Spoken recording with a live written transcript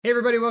Hey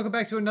everybody, welcome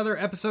back to another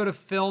episode of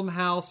Film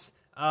House.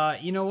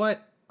 You know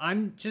what?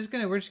 We're just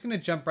gonna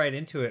jump right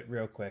into it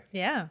real quick.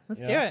 Yeah,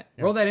 let's do it.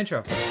 Roll that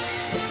intro.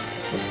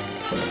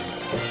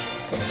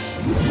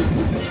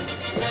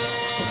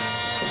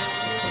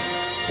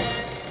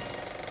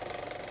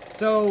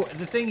 So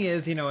the thing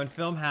is, in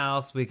Film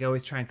House, we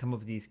always try and come up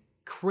with these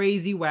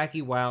crazy,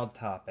 wacky, wild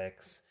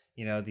topics.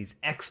 These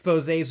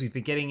exposés. We've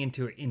been getting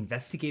into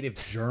investigative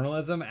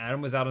journalism.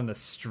 Adam was out on the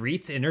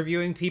streets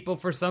interviewing people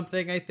for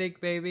something, I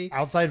think, maybe.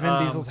 Outside Vin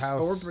Diesel's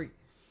house.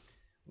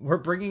 We're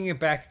bringing it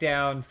back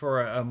down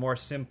for a more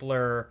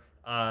simpler,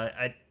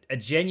 a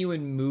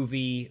genuine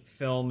movie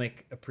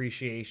filmic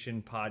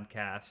appreciation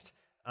podcast.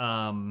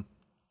 I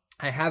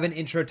have an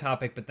intro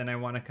topic, but then I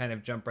want to kind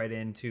of jump right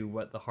into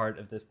what the heart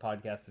of this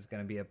podcast is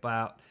going to be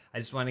about. I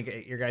just want to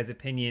get your guys'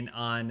 opinion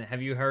on,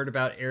 have you heard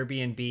about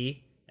Airbnb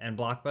and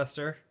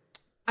Blockbuster?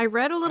 I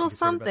read a little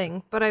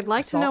something, but I'd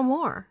like to know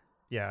more.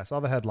 Yeah, I saw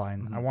the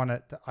headline. Mm-hmm. I want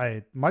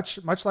to. Much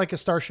like a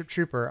Starship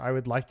Trooper, I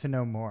would like to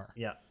know more.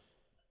 Yeah.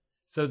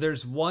 So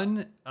there's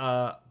one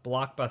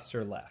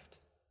Blockbuster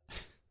left,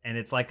 and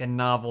it's like a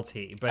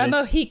novelty, but A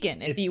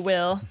Mohican, if you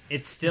will.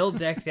 It's still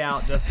decked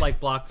out just like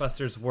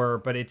Blockbusters were,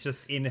 but it's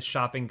just in a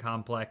shopping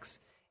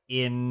complex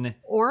in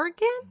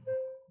Oregon,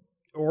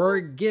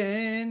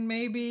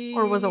 maybe,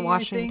 or was it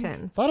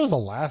Washington? I thought it was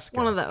Alaska.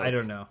 One of those. I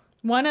don't know.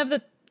 One of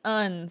the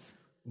uns.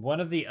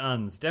 One of the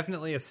uns,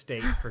 definitely a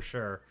state for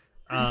sure.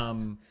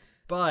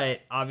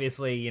 But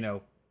obviously,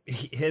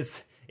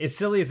 as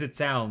silly as it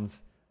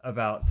sounds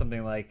about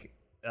something like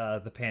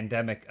the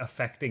pandemic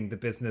affecting the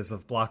business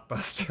of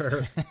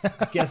Blockbuster,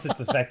 I guess it's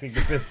affecting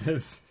the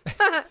business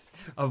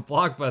of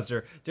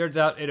Blockbuster. Turns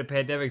out in a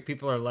pandemic,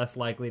 people are less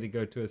likely to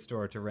go to a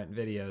store to rent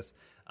videos.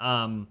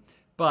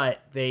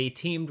 But they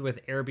teamed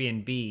with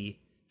Airbnb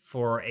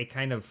for a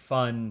kind of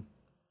fun,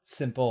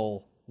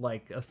 simple,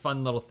 like a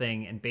fun little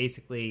thing, and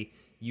basically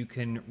you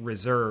can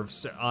reserve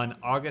on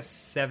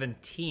August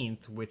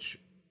 17th, which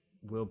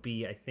will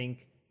be, I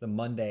think, the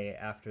Monday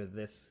after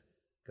this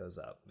goes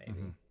up, maybe.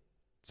 Mm-hmm.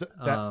 So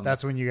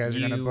that's when you guys are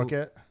going to book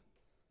it?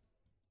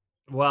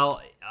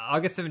 Well,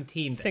 August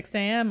 17th. 6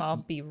 a.m., I'll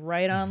be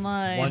right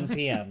online. 1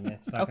 p.m.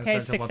 It's not okay,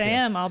 6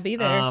 a.m., I'll be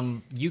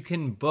there. You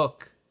can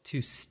book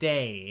to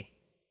stay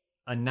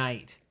a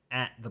night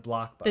at the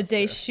Blockbuster. The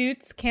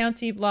Deschutes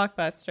County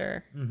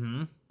Blockbuster.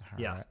 Mm-hmm.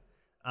 Yeah. Right.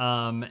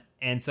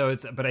 And so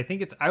but I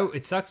think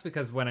it sucks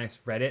because when I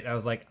read it, I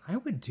was like, I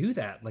would do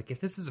that. Like, if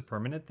this is a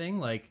permanent thing,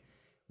 like,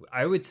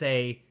 I would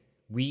say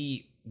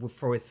with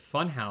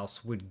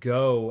Funhouse would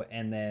go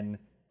and then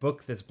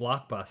book this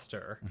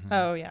Blockbuster. Mm-hmm.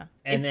 Oh, yeah.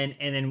 And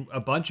then a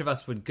bunch of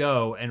us would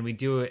go and we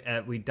do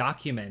it, we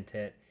document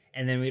it.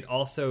 And then we'd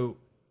also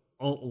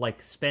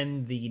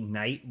spend the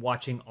night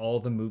watching all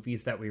the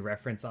movies that we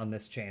reference on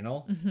this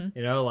channel. Mm-hmm.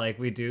 Like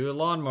we do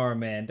Lawnmower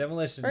Man,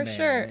 Demolition Man. For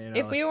sure.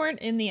 If we weren't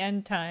in the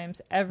end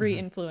times, every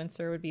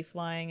influencer would be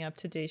flying up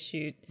to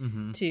Deschutes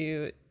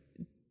to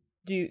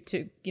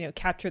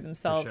capture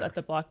themselves at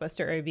the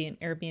Blockbuster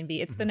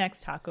Airbnb. It's the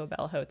next Taco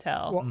Bell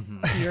hotel. Well,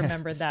 you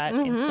remember that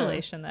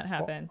installation that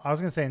happened. Well, I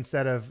was going to say,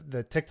 instead of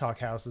the TikTok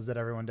houses that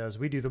everyone does,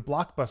 we do the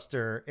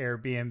Blockbuster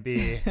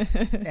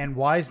Airbnb. And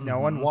why is no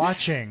one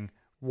watching?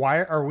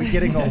 Why are we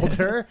getting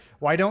older?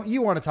 Why don't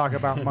you want to talk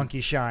about monkey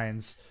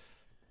shines?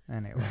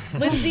 Anyway.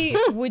 Lindsay,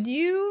 would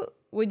you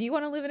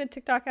want to live in a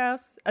TikTok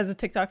house as a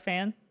TikTok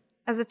fan?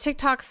 As a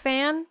TikTok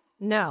fan,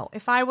 no.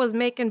 If I was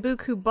making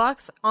buku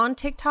bucks on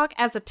TikTok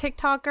as a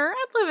TikToker,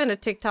 I'd live in a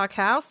TikTok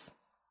house.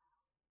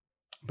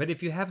 But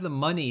if you have the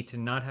money to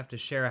not have to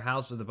share a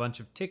house with a bunch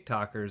of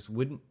TikTokers,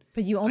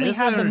 But you only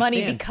have the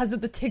money because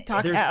of the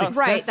TikTok house.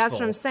 Right, that's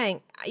what I'm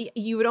saying.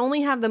 You would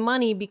only have the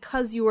money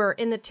because you are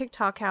in the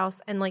TikTok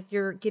house and like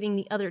you're getting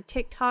the other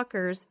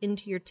TikTokers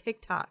into your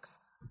TikToks.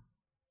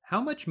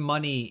 How much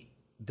money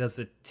does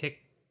a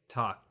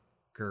TikToker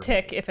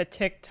tick if a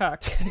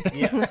TikTok?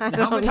 Yeah,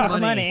 how much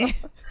money?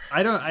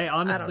 I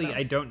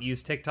honestly don't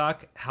use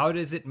TikTok. How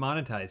does it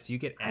monetize? Do you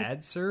get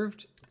ads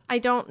served? I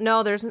don't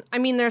know. There's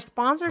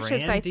sponsorships,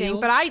 Brand I think, deals?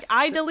 but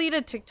I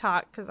deleted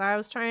TikTok because I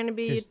was trying to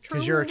be a true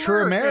Because you're a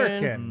true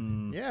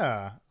American.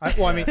 Yeah. I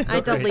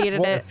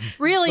deleted it.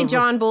 Really,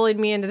 John bullied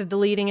me into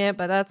deleting it,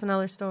 but that's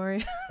another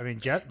story. I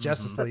mean,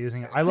 Jess is still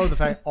using it. I love the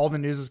fact all the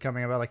news is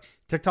coming about, like,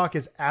 TikTok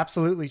is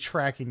absolutely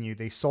tracking you.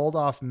 They sold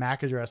off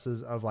MAC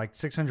addresses of like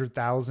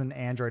 600,000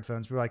 Android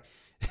phones. We're like,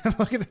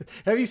 look at this.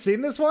 Have you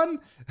seen this one?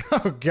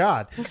 Oh,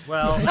 God.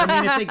 Well, I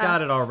mean, if they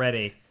got it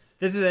already.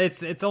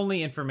 It's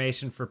only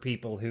information for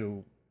people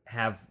who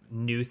have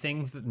new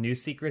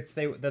secrets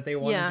that they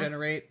want to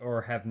generate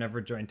or have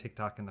never joined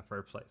TikTok in the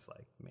first place,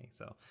 like me.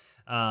 So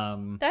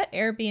that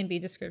Airbnb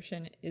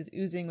description is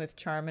oozing with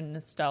charm and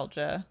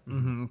nostalgia.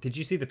 Mm-hmm. Did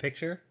you see the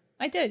picture?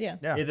 I did,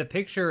 yeah. The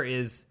picture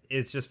is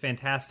just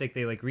fantastic.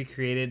 They like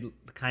recreated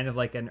kind of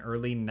like an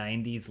early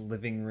 90s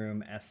living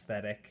room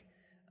aesthetic.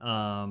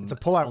 It's a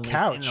pull-out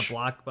couch in a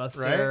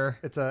Blockbuster. Right?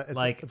 It's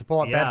a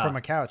pull-out bed from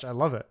a couch. I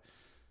love it.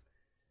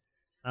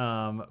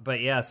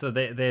 But yeah, so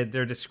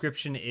their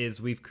description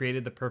is, we've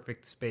created the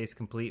perfect space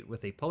complete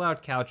with a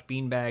pull-out couch,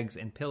 beanbags,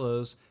 and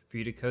pillows for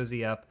you to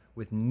cozy up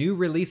with new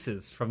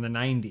releases from the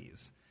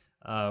 90s,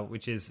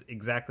 which is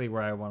exactly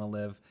where I want to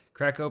live.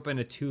 Crack open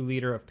a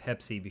 2-liter of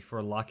Pepsi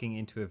before locking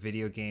into a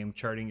video game,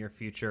 charting your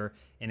future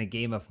in a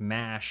game of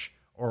MASH,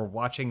 or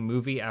watching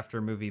movie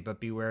after movie, but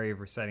be wary of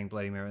reciting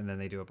Bloody Mary, and then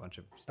they do a bunch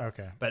of stuff.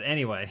 Okay. But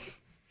anyway,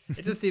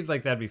 it just seems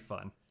like that'd be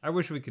fun. I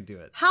wish we could do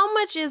it. How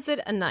much is it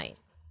a night?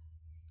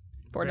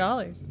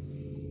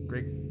 $4.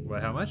 Great.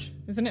 What, how much?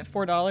 Isn't it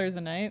 $4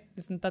 a night?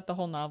 Isn't that the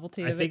whole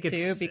novelty of it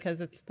too?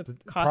 Because it's the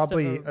cost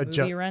Probably of a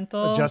movie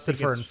rental. adjusted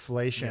for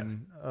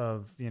inflation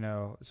of,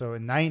 so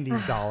in $90,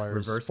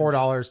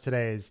 $4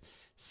 today is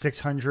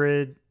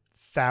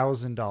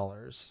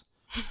 $600,000.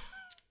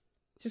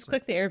 Just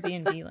click the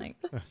Airbnb link.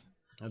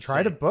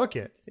 Try to book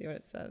it. See what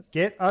it says.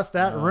 Get us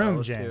that room,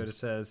 let's James. see what it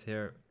says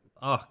here.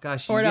 Oh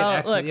gosh, $4, you get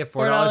access,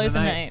 look, $4 a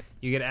night.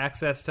 You get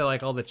access to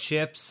like all the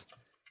chips.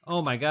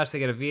 Oh my gosh, they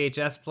got a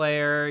VHS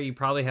player. You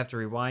probably have to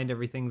rewind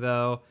everything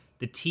though.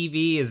 The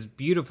TV is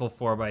beautiful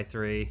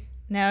 4x3.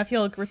 Now, if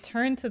you'll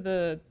return to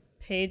the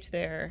page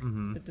there,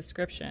 the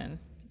description,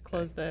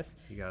 close this.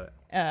 You got it.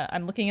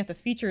 I'm looking at the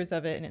features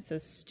of it, and it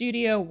says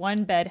studio,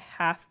 1 bed,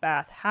 half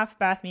bath. Half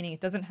bath meaning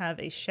it doesn't have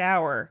a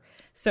shower.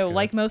 So,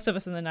 like most of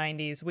us in the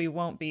 90s, we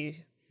won't be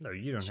No,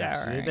 you don't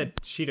showering. have to.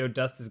 That Cheeto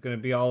dust is going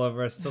to be all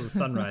over us till the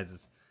sun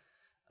rises.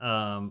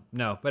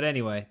 No, but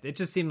anyway, it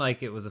just seemed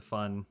like it was a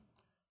fun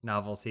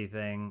novelty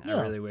thing. Yeah.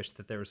 I really wish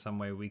that there was some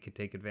way we could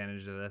take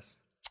advantage of this.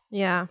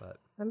 Yeah, But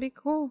that'd be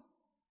cool.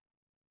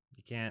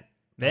 you can't.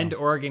 Bend,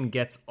 Oregon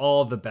gets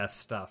all the best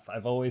stuff.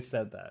 I've always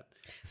said that.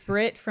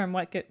 Britt from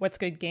What's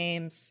Good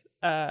Games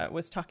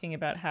was talking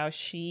about how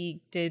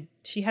she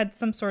had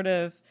some sort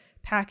of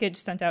package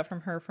sent out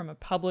from her from a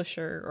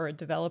publisher or a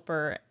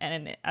developer,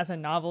 and as a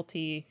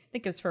novelty, I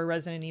think it was for a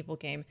Resident Evil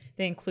game,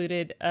 they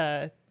included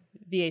a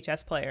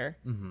VHS player.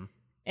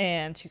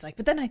 And she's like,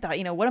 but then I thought,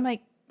 what am I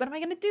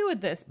going to do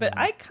with this? But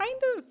I kind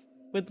of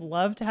would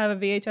love to have a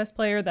VHS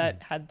player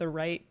that had the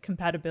right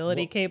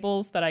compatibility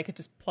cables that I could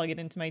just plug it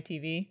into my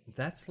TV.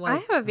 That's I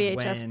like have a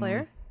VHS when-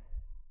 player.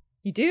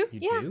 You do? You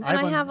Yeah, do? and I have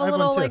I one- have a I have one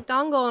little too. like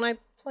dongle, and I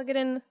plug it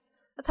in.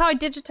 That's how I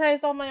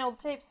digitized all my old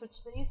tapes,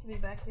 which they used to be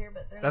back here,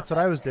 but they're That's not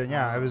what I back was there. doing.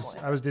 Yeah, I was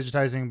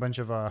digitizing a bunch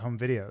of home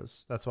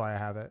videos. That's why I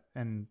have it.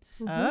 And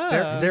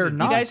Oh. they're You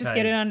not. guys just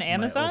get it on My old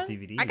Amazon?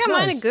 DVDs. I got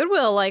mine at Yes.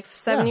 Goodwill like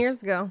 7 Yeah.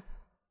 years ago.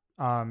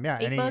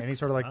 Any $8.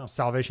 sort of like Wow.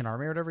 Salvation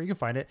Army or whatever, you can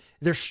find it.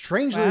 They're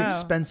strangely Wow.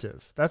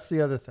 expensive. That's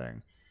the other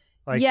thing.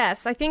 Like,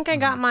 Yes, I think I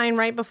got mine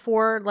right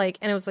before, and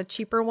it was a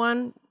cheaper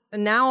one.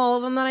 And now all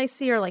of them that I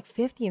see are like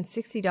 $50 and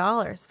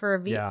 $60 for a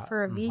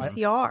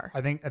VCR. I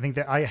think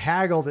that I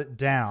haggled it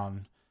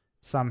down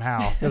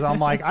somehow because I'm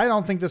like, I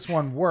don't think this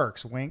one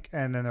works. Wink,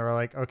 and then they were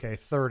like, okay,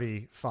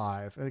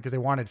 35 because they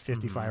wanted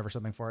 55 or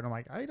something for it. And I'm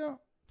like, I don't.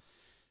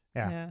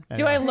 Yeah. Yeah. Anyway.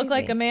 Do I look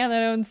like Crazy. a man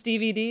that owns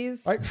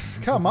DVDs? Like,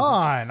 come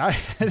on!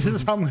 This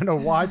is how I'm going to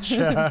watch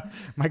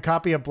my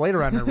copy of Blade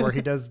Runner, where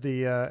he does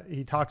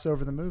he talks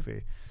over the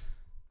movie.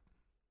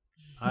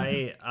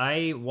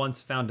 I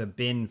once found a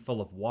bin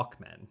full of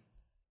Walkmen.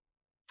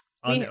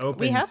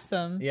 We have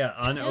some. Yeah,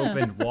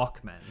 unopened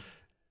Walkmen.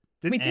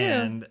 We do.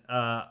 And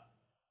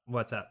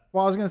what's up?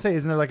 Well, I was going to say,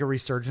 isn't there like a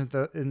resurgence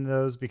in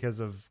those because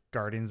of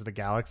Guardians of the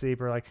Galaxy?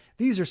 People are like,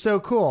 these are so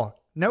cool.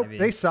 Nope, Maybe.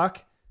 they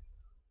suck.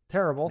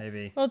 Terrible.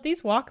 Maybe. Well,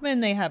 these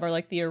Walkmen they have are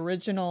like the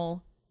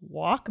original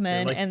Walkmen,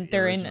 They're like and the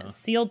they're original. in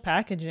sealed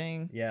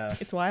packaging. Yeah.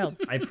 It's wild.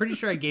 I'm pretty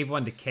sure I gave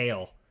one to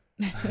Kale.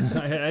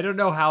 I don't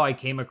know how I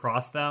came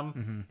across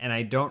them, and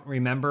I don't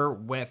remember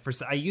when.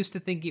 I used to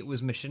think it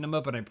was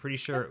Machinima, but I'm pretty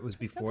sure it was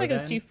before. Sounds like it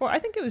was then. G4. I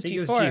think it was I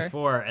think G4. it was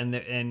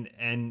G4,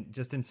 and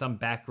just in some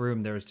back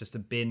room there was just a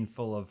bin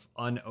full of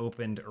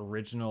unopened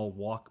original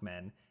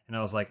Walkmen, and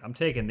I was like, I'm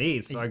taking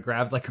these, so I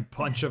grabbed like a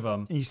bunch of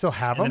them, And you still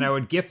have and them? then I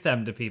would gift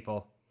them to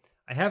people.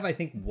 I have, I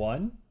think,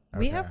 one.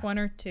 We Okay. have one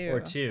or two.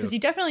 Or two. Because you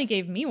definitely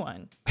gave me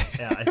one.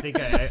 Yeah, I think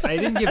I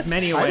didn't give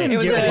many away. didn't It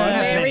was give a- one.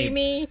 Marry Many.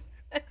 me.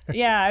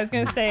 Yeah, I was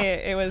gonna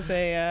say it was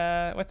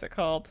a what's it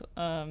called?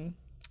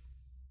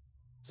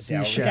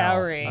 Seashell.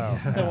 Dowry.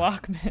 Oh. The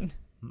Walkman.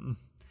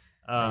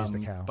 used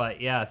the cow.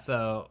 But yeah,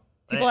 so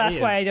People ask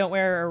why I don't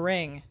wear a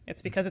ring.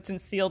 It's because it's in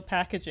sealed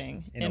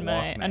packaging In a in my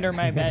Walkman. under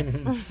my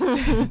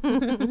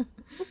bed.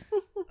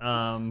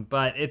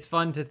 But it's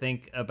fun to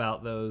think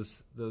about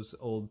those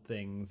old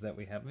things that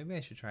we have. Maybe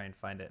I should try and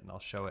find it, and I'll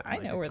show it. In I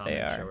like know a where they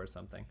comment are. Show or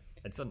something.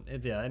 It's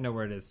yeah, I know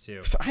where it is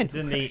too. I It's know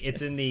in where the it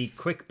it's is. in the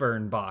quick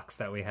burn box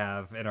that we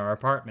have in our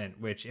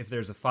apartment. Which, if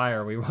there's a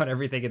fire, we want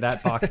everything in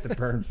that box to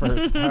burn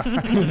first.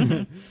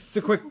 It's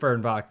a quick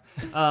burn box.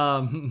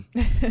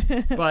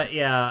 But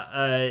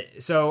yeah,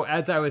 so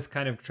as I was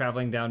kind of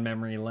traveling down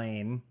memory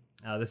lane,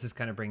 this is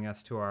kind of bringing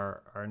us to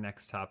our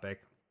next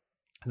topic.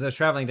 As I was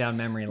traveling down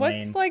memory lane.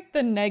 What's like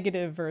the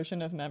negative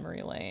version of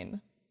memory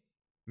lane?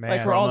 Man,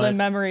 Like where all the Trauma-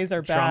 memories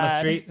are Trauma bad.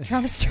 Street?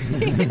 Trauma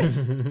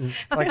Street.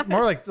 like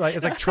more like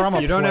it's like trauma.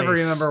 You don't ever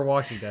place. remember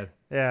Walking Dead.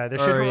 Yeah, there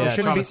Or, shouldn't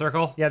trauma be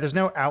circle. Yeah, there's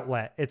no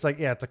outlet. It's like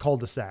it's a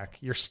cul-de-sac.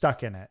 You're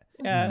stuck in it.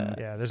 Yeah.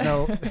 Yeah, there's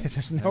no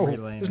Memory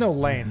lane. there's no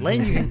lane.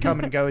 Lane you can come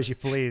and go as you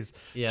please.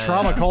 Yeah,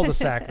 Trauma yeah.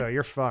 cul-de-sac though,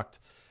 you're fucked.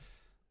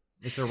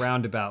 It's a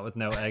roundabout with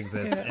no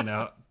exits and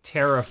a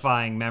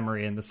terrifying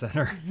memory in the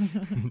center.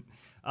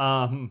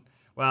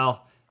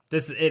 Well,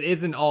 it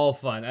isn't all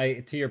fun.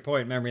 To your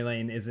point, memory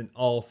lane isn't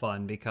all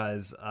fun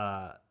because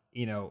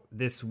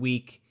this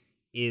week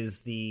is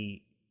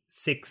the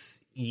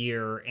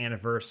 6-year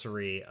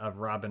anniversary of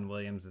Robin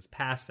Williams'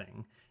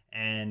 passing.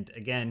 And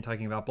again,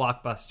 talking about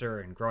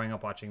Blockbuster and growing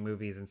up watching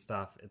movies and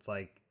stuff, it's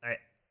like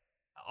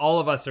all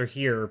of us are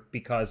here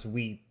because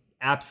we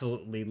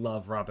absolutely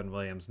love Robin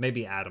Williams.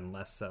 Maybe Adam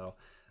less so.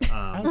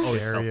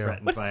 Always dare felt you.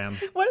 threatened by him.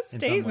 What a in some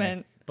way.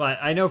 statement. But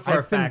I know for a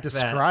I've been fact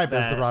described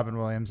as that the Robin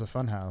Williams of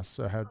Funhouse,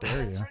 so how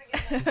dare you?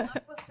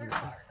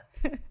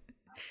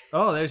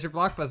 Oh, there's your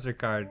Blockbuster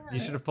card. You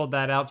should have pulled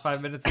that out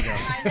 5 minutes ago.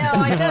 No,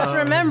 I just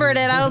remembered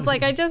it. I was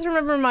like, I just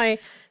remember my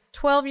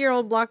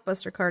 12-year-old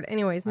Blockbuster card.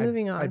 Anyways,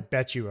 moving on. I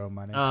bet you owe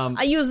money.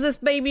 I use this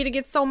baby to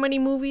get so many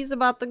movies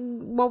about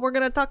what we're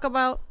gonna talk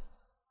about.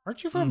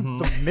 Aren't you from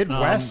the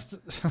Midwest?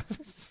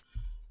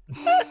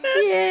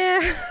 Yeah.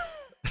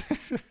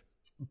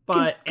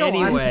 But Go on.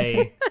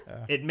 anyway,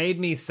 it made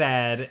me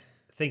sad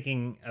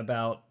thinking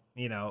about,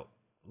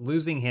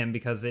 losing him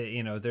because,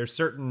 there's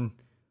certain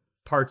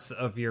parts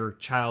of your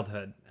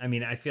childhood. I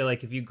mean, I feel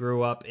like if you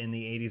grew up in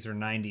the 80s or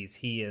 90s,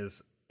 he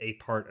is a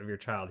part of your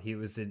child. He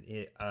was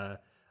a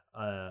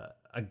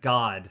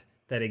god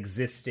that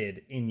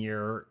existed in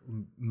your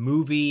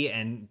movie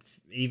and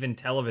even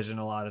television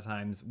a lot of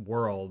times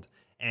world.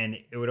 And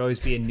it would always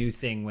be a new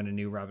thing when a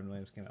new Robin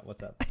Williams came out.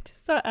 What's up? I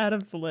just saw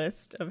Adam's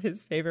list of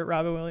his favorite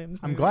Robin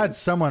Williams I'm movies. glad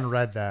someone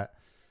read that.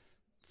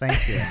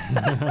 Thank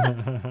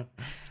you.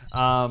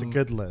 It's a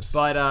good list.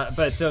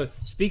 But so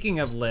speaking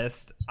of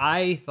list,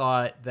 I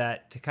thought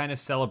that to kind of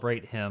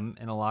celebrate him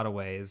in a lot of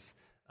ways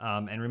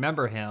and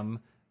remember him,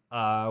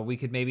 we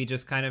could maybe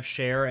just kind of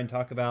share and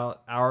talk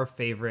about our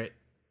favorite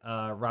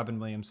Robin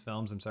Williams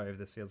films. I'm sorry if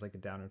this feels like a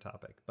downer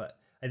topic, but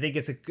I think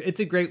it's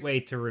a great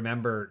way to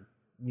remember,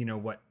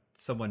 what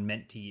someone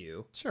meant to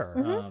you. Sure.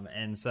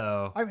 And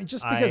so I mean,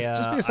 just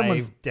because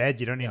someone's dead,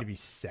 you don't need to be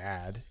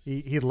sad.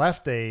 He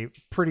left a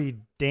pretty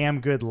damn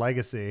good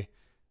legacy.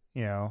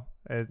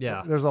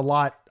 There's a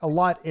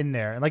lot in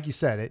there, and like you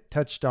said, it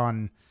touched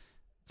on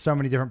so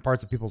many different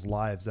parts of people's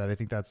lives that I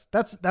think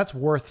that's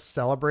worth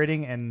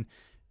celebrating. And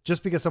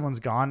just because someone's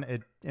gone,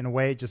 it in a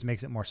way it just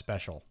makes it more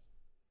special.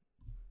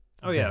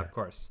 Oh yeah, of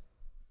course.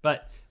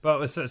 But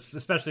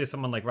especially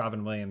someone like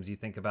Robin Williams, you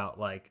think about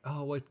like,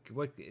 oh, what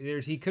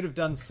he could have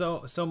done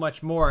so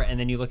much more, and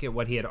then you look at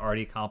what he had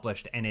already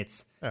accomplished, and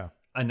it's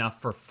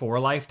enough for 4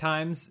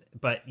 lifetimes,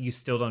 but you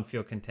still don't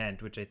feel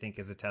content, which I think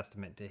is a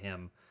testament to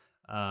him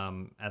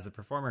as a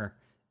performer.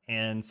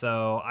 And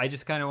so I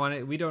just kind of want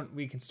to.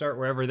 We can start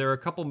wherever. There are a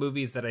couple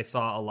movies that I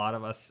saw a lot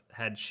of us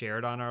had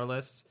shared on our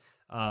lists.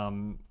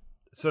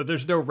 So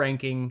there's no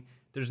ranking,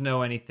 there's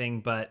no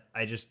anything, but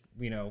I just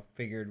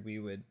figured we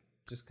would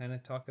just kind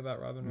of talk about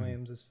Robin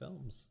Williams'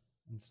 films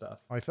and stuff.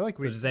 I feel like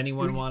does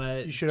anyone want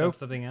to jump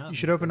something out? You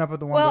should open up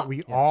with the one that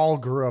we all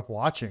grew up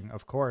watching,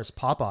 of course,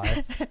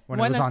 Popeye, when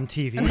it was on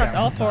TV. Across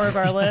all 4 of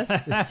our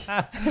lists.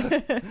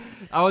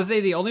 I would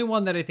say the only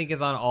one that I think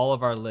is on all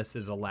of our lists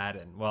is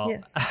Aladdin. Well,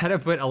 Yes. I had to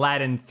put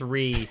Aladdin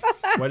 3.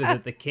 What is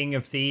it? The King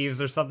of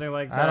Thieves or something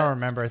like that? I don't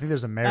remember. I think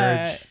there's a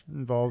marriage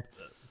involved.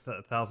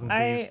 Thousand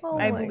Thieves.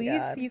 I my believe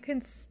God. you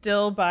can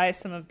still buy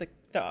some of the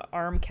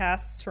arm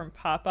casts from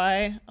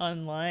Popeye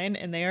online,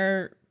 and they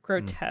are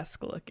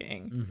grotesque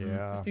looking.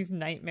 Yeah. It's these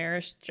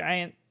nightmarish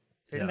giant,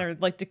 and they're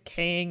like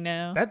decaying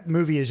now. That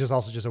movie is just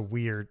also just a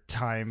weird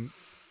time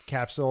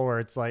capsule where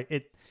it's like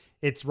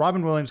it's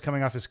Robin Williams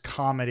coming off his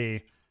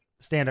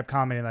stand-up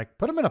comedy, like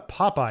put him in a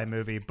Popeye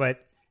movie,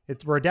 but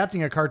we're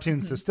adapting a cartoon,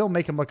 so still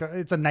make him look.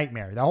 It's a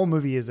nightmare. The whole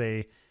movie is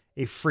a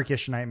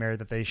freakish nightmare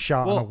that they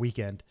shot on a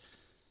weekend.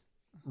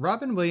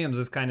 Robin Williams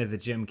is kind of the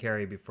Jim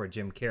Carrey before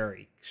Jim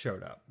Carrey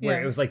showed up,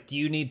 where it was like, do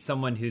you need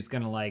someone who's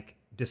going to like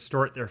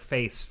distort their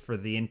face for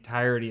the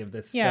entirety of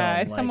this film? Yeah,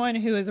 it's like, someone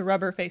who is a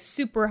rubber face,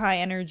 super high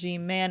energy,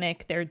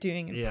 manic. They're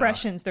doing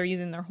impressions. They're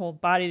using their whole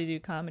body to do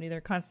comedy.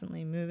 They're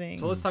constantly moving.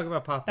 So let's talk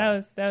about Popeye. That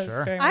was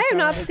Sure. very I have much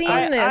not what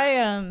seen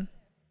this.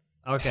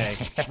 Okay.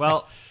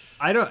 Well,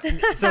 I don't.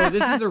 So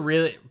this is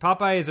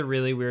Popeye is a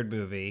really weird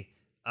movie.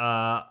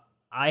 I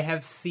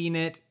have seen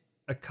it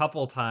a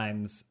couple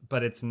times,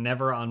 but it's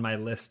never on my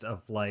list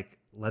of like,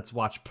 let's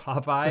watch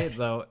Popeye,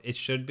 though it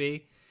should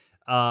be.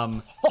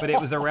 But it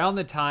was around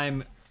the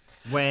time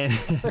when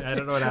I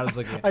don't know what I was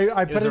looking at.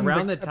 I It put was in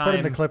around the the I put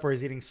in the time clip where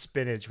he's eating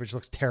spinach, which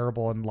looks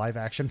terrible in live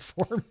action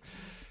form.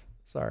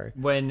 Sorry.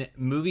 when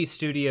movie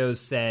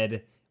studios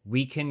said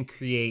we can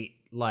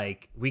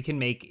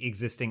make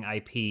existing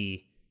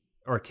IP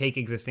or take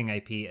existing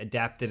IP,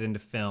 adapt it into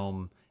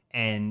film,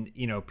 and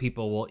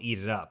people will eat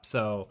it up.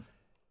 So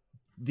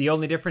the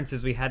only difference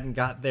is we hadn't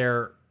got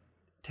there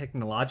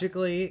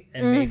technologically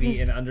and maybe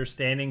in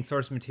understanding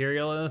source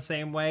material in the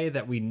same way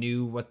that we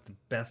knew what the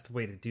best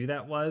way to do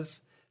that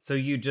was. So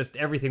you just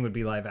everything would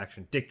be live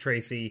action. Dick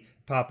Tracy,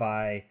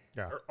 Popeye,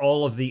 Yeah.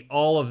 all of the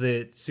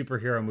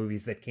superhero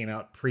movies that came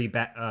out pre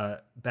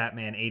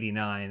Batman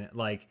 89,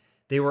 like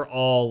they were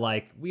all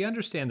like, we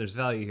understand there's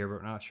value here,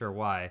 but we're not sure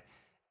why.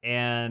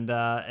 And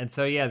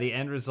so yeah, the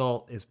end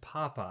result is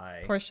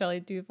Popeye. Poor Shelley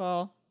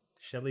Duvall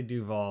Shelley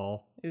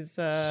Duvall is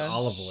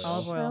olive oil.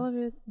 Olive I oil. love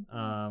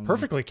it.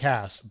 Perfectly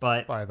cast,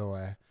 but by the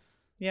way.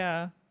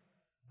 Yeah.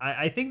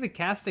 I think the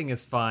casting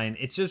is fine.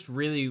 It's just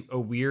really a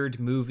weird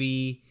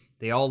movie.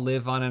 They all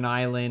live on an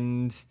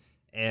island,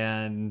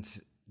 and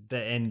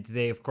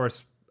they of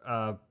course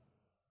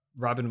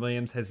Robin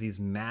Williams has these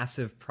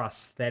massive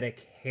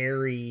prosthetic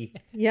hairy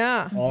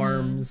Yeah.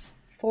 arms.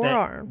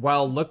 Forearms.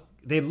 While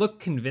they look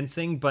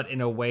convincing, but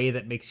in a way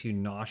that makes you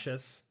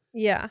nauseous.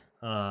 Yeah.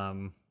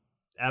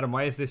 Adam,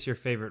 why is this your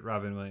favorite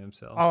Robin Williams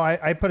film? Oh,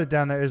 I put it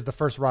down there as the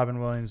first Robin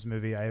Williams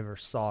movie I ever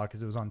saw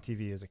because it was on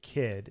TV as a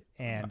kid,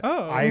 and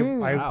Wow.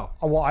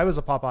 I was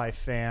a Popeye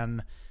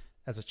fan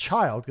as a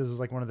child because it was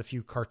like one of the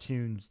few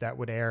cartoons that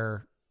would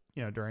air,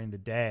 during the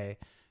day.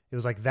 It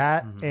was like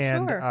that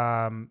and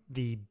Sure.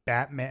 the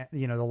Batman,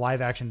 the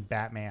live action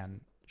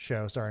Batman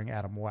show starring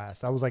Adam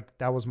West.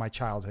 That was my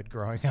childhood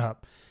growing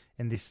up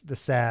in the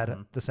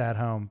sad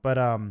home. But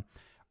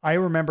I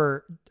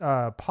remember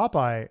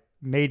Popeye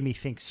made me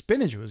think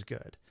spinach was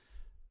good.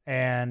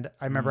 And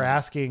I remember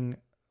asking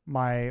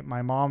my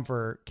mom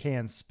for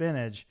canned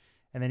spinach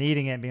and then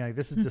eating it and being like,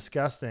 this is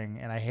disgusting.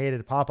 And I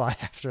hated Popeye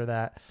after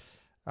that.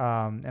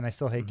 And I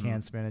still hate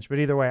canned spinach. But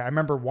either way, I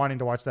remember wanting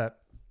to watch that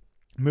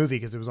movie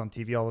because it was on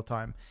TV all the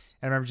time.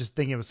 And I remember just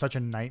thinking it was such a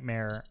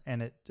nightmare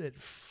and it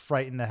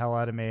frightened the hell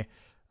out of me.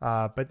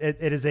 But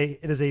it is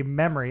a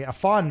memory, a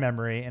fond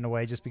memory in a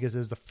way, just because it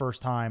was the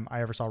first time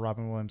I ever saw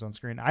Robin Williams on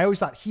screen. I always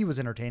thought he was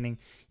entertaining,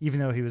 even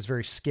though he was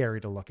very scary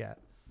to look at.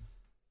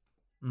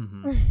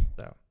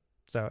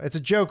 So it's a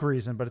joke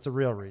reason, but it's a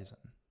real reason.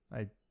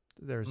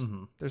 There's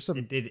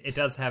some It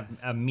does have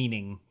a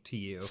meaning to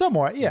you.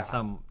 somewhat, yeah.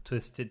 Some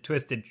twisted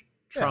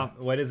trauma.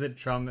 What is it?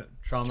 Trauma.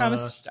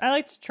 I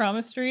liked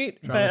Trauma Street,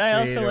 Trauma but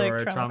I Street also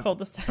or like Trauma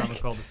Cul-de-sac. Trauma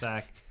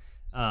cul-de-sac,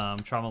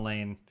 Trauma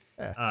Lane,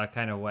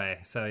 kind of way.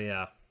 So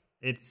yeah,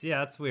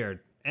 it's weird.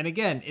 And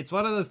again, it's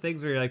one of those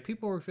things where you're like,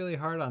 people worked really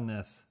hard on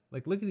this.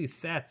 Like, look at these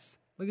sets,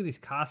 look at these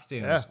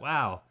costumes. Yeah.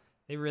 Wow,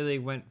 they really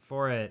went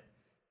for it.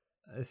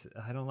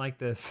 I don't like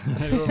this.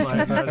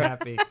 I'm not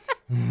happy.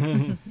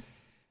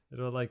 I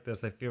don't like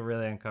this. I feel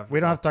really uncomfortable. We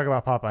don't have to talk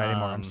about Popeye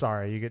anymore. I'm Um,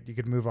 sorry. You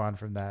could move on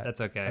from that. That's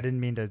okay. I didn't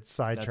mean to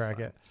sidetrack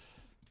fine. it.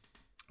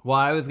 Well,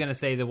 I was gonna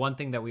say the one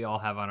thing that we all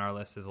have on our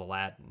list is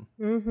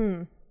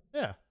Aladdin,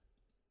 Yeah.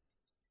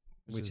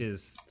 which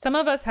is Some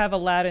of us have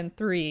Aladdin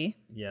 3.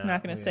 yeah. I'm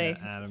not going to say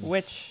Adam.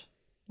 which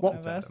Well, one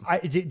of us.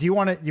 do you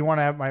want to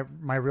have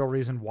my real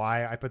reason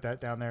why I put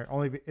that down there?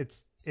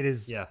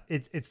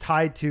 It's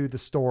tied to the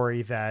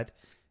story that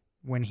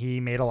when he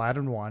made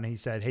Aladdin 1, he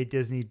said, "Hey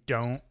Disney,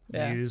 don't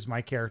use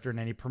my character in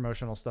any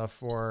promotional stuff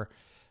for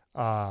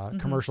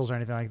commercials or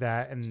anything like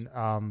that." And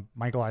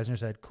Michael Eisner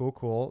said,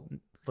 "Cool,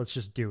 let's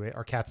just do it."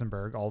 Or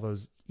Katzenberg, all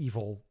those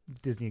evil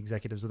Disney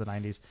executives of the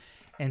 90s.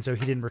 And so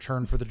he didn't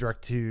return for the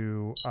direct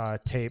to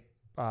tape.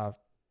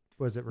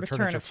 Was it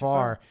Return of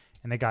Jafar?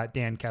 And they got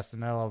Dan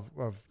Castellaneta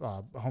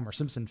of Homer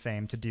Simpson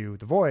fame to do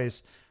the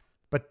voice.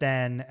 But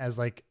then,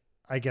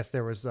 I guess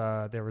there was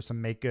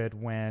some make good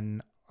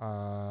when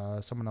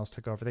someone else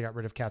took over. They got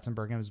rid of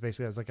Katzenberg, and it was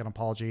basically as like an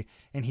apology.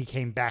 And he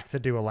came back to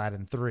do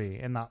Aladdin 3.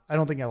 And I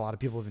don't think a lot of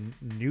people even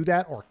knew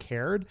that or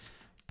cared.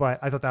 But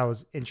I thought that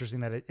was interesting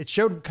that it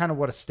showed kind of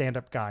what a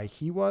stand-up guy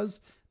he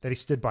was, that he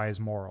stood by his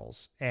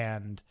morals.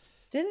 And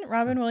Didn't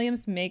Robin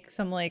Williams make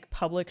some like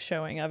public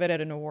showing of it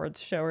at an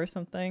awards show or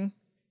something?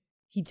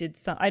 He did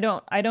some. I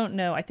don't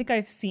know. I think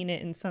I've seen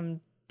it in some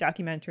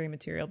documentary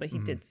material, but he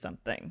did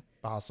something.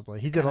 possibly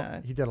he did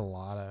a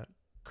lot of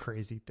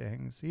crazy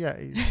things. Yeah,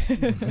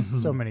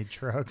 so many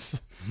drugs.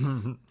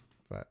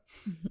 But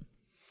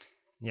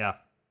Yeah.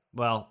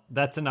 Well,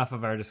 that's enough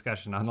of our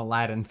discussion on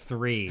Aladdin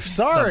 3.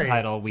 Sorry.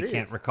 Subtitle we Jeez.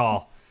 can't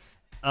recall.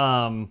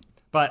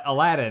 But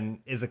Aladdin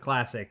is a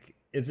classic.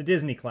 It's a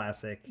Disney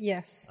classic.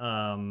 Yes.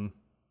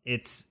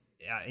 It's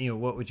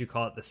what would you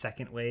call it? The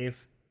second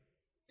wave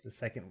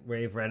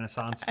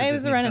renaissance. For It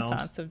was Disney a films.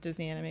 renaissance of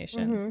Disney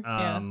animation.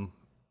 Yeah.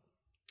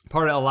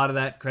 Part of a lot of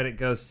that credit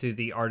goes to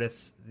the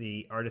artists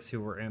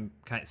who were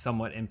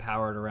somewhat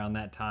empowered around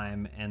that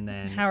time, and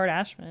then Howard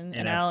Ashman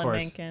and of Alan course,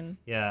 Menken.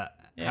 Yeah,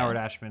 Yeah. Howard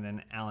Ashman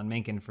and Alan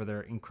Menken for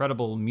their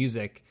incredible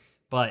music.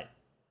 But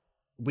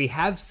we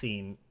have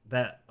seen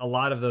that a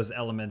lot of those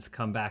elements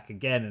come back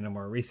again in a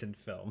more recent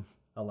film,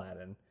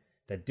 Aladdin,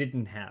 that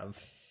didn't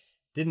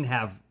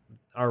have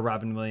our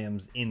Robin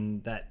Williams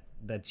in that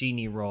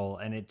genie role,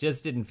 and it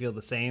just didn't feel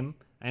the same.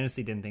 I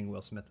honestly didn't think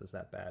Will Smith was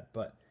that bad,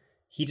 but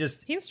he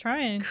was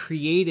trying.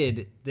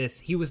 created this.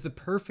 He was the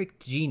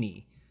perfect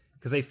genie,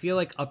 because I feel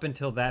like up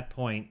until that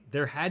point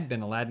there had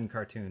been Aladdin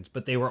cartoons,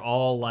 but they were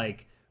all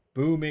like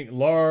booming,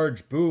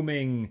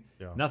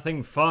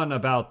 nothing fun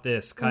about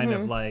this kind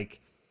of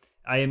like,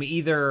 I am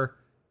either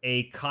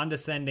a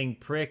condescending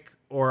prick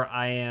or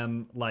I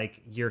am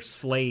like your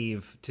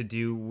slave to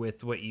do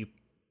with what you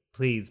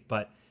please.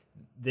 But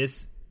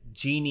this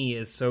genie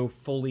is so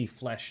fully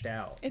fleshed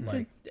out. It's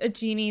like, a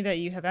genie that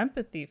you have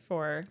empathy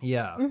for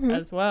yeah,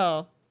 as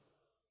well.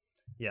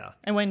 yeah.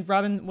 And when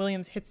Robin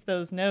Williams hits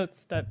those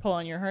notes that pull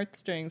on your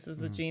heartstrings as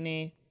the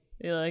genie,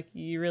 you're like,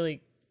 you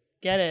really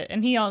get it.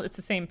 And it's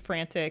the same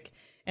frantic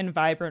and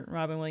vibrant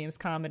Robin Williams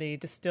comedy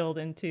distilled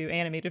into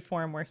animated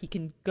form where he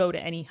can go to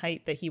any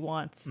height that he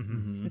wants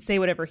and say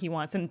whatever he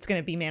wants. And it's going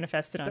to be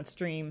manifested on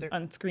screen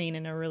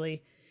in a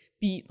really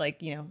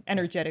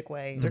energetic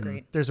way. It's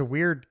great. There's a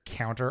weird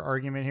counter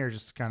argument here,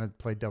 just kind of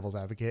play devil's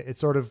advocate.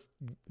 It's sort of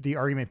the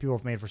argument people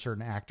have made for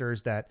certain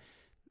actors that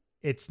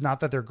it's not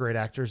that they're great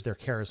actors, they're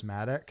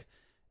charismatic.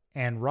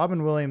 And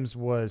Robin Williams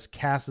was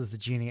cast as the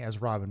genie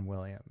as Robin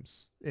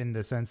Williams in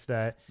the sense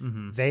that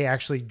they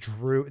actually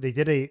they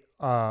did a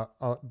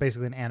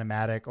basically an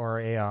animatic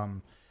or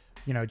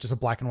just a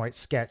black and white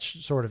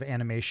sketch sort of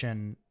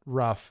animation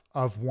rough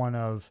of one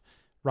of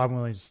Robin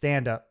Williams'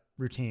 stand-up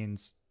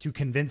routines to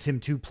convince him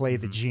to play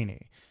the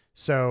genie.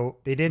 So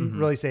they didn't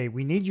really say,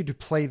 we need you to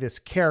play this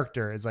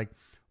character. It's like,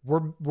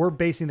 we're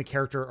basing the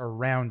character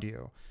around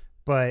you.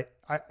 But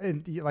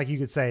like you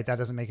could say, that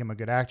doesn't make him a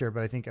good actor,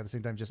 but I think at the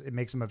same time, just it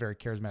makes him a very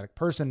charismatic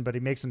person, but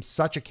it makes him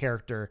such a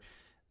character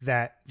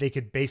that they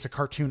could base a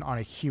cartoon on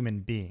a human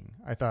being.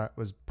 I thought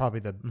was probably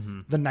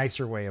the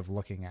nicer way of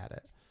looking at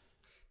it.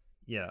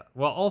 Yeah.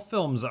 Well, all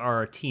films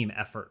are a team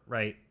effort,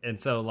 right? And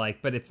so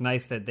but it's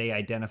nice that they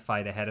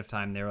identified ahead of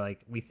time. They were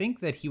like, we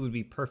think that he would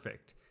be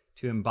perfect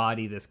to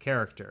embody this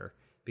character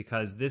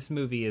because this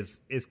movie is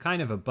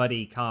kind of a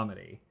buddy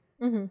comedy.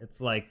 It's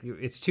like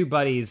it's two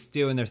buddies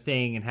doing their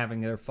thing and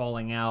having their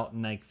falling out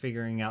and like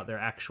figuring out their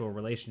actual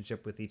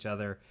relationship with each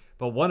other.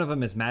 But one of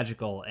them is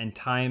magical and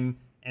time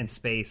and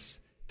space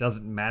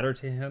doesn't matter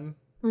to him.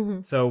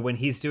 So when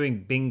he's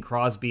doing Bing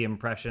Crosby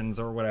impressions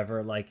or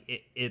whatever, like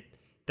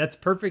that's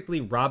perfectly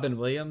Robin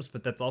Williams,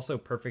 but that's also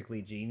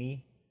perfectly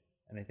Genie.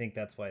 And I think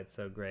that's why it's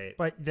so great.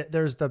 But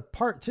there's the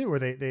part too where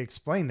they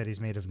explain that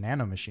he's made of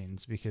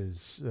nanomachines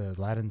because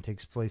Aladdin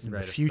takes place in the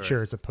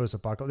future. It's a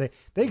post-apocalyptic.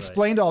 They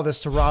explained all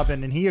this to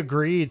Robin, and he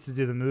agreed to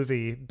do the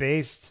movie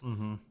based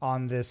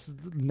on this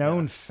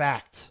known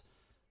fact.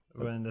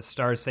 When the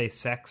stars say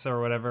sex or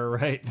whatever,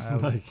 right?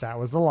 That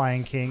was The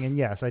Lion King, and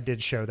yes, I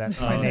did show that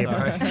to my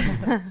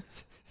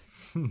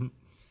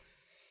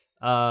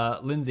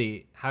neighbor.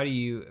 Lindsay, how do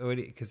you?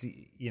 Because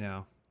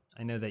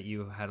I know that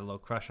you had a little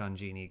crush on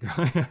Genie. He could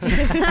take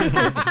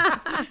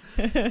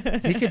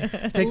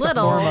the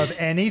form of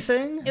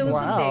anything. It was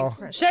a big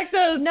crush. Check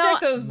those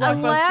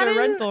Blockbuster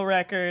rental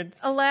records.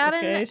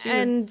 Aladdin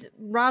and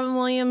Robin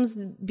Williams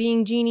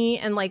being Genie,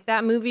 and like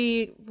that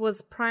movie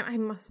was prime. I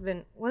must have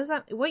been. What is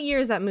that? What year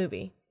is that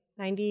movie?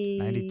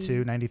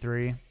 92,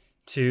 93.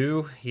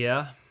 2,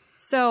 yeah.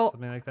 So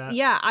something like that.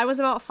 Yeah, I was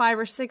about 5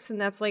 or 6, and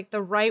that's like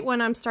the right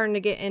when I'm starting to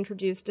get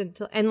introduced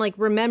into and like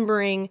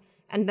remembering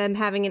and them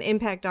having an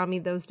impact on me,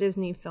 those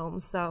Disney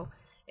films. So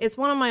it's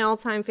one of my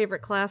all-time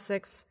favorite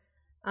classics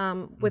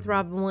with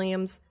Robin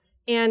Williams.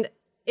 And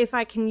if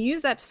I can use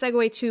that to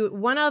segue to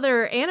one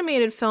other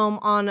animated film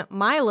on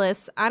my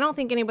list, I don't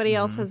think anybody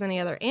else has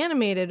any other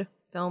animated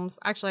films.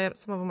 Actually,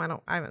 some of them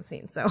I haven't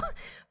seen. So,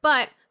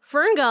 but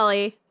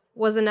Ferngully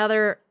was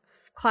another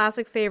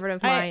classic favorite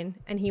of mine,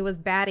 and he was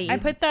Batty. I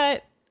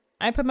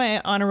put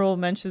my honorable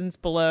mentions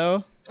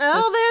below.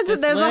 Oh,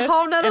 there's a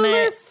whole nother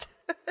list.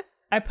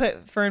 I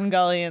put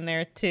Ferngully in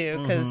there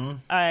too because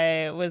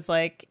I was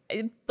like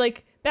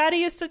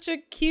Batty is such a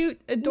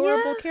cute,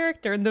 adorable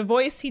character, and the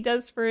voice he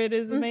does for it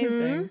is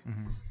amazing.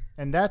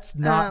 And that's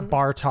not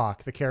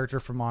Bartok, the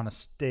character from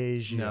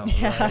Anastasia. No,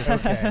 right?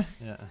 Okay.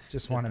 Yeah.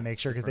 Just want to make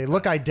sure because they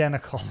look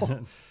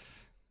identical.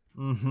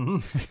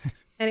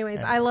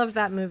 Anyways, I loved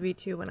that movie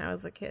too when I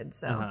was a kid,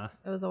 so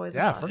it was always a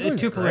classic. It's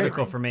too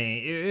political for me.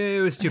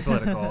 It was too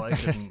political. I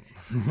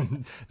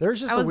couldn't. There's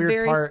just a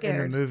weird part scared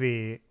in the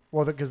movie.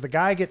 Well, because the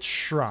guy gets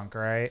shrunk,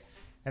 right?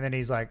 And then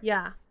he's like,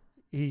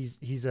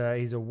 he's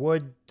a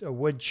wood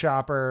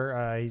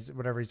chopper. He's a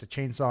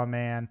chainsaw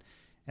man.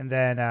 And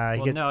then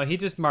he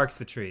just marks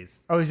the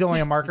trees. Oh, he's only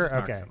a marker.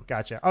 Okay, them.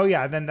 Gotcha. Oh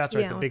yeah, and then that's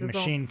right. The big with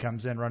machine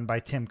comes in, run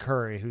by Tim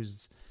Curry,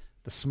 who's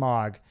the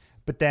Smog.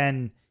 But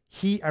then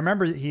I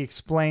remember he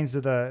explains to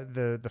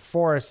the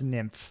forest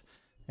nymph,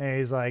 and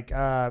he's like,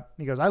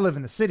 he goes, "I live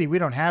in the city. We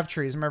don't have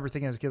trees." I remember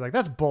thinking as a kid, like,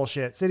 that's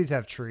bullshit. Cities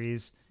have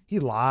trees. He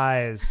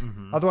lies.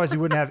 Otherwise, he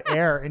wouldn't have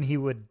air, and he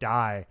would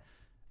die.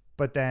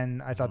 But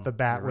then I thought the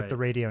bat with the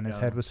radio in his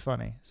head was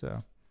funny.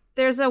 So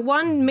there's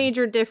one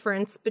major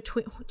difference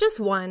between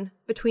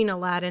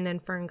Aladdin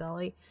and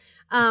Ferngully.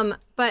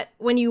 But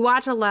when you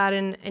watch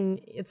Aladdin,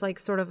 and it's like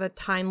sort of a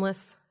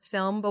timeless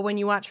film, but when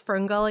you watch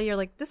Ferngully, you're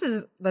like, this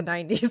is the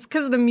 90s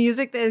because of the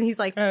music. And he's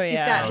like, he's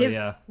got his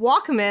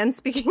Walkman.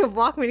 Speaking of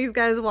Walkman, he's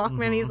got his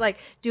Walkman. He's like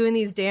doing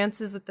these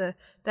dances with that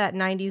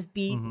 90s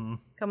beat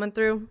coming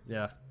through.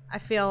 Yeah. I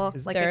feel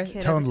like a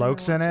kid. Tone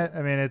Loc's in it.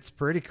 I mean, it's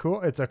pretty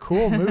cool. It's a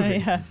cool movie.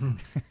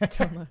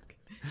 Tone Loc.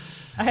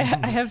 I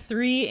have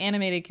 3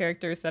 animated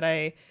characters that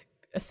I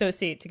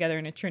associate together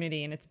in a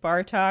trinity, and it's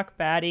Bartok,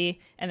 Batty,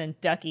 and then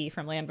Ducky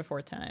from Land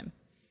Before Time.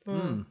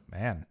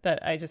 Man.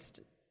 That I just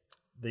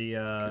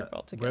The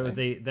all together.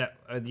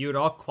 you would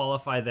all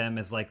qualify them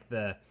as like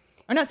the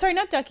or not. Sorry,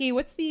 not Ducky.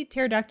 What's the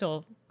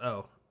pterodactyl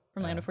oh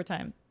from Land Before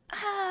Time?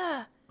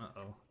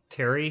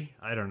 Terry?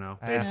 I don't know.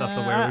 Based off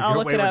the I'll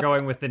look way it we're up.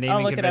 going with the naming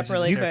I'll look it up conventions.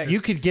 really here. quick. You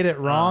could get it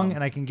wrong,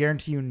 and I can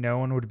guarantee you no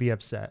one would be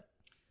upset.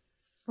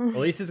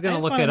 Elise is going I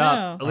to just look it wanna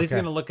up. know. Elise is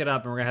Okay. going to look it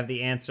up, and we're going to have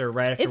the answer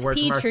right after It's word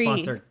from our Petrie.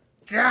 sponsor.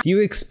 If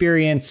you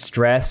experience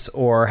stress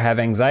or have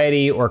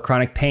anxiety or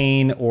chronic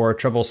pain or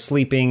trouble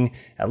sleeping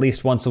at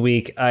least once a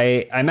week,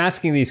 I'm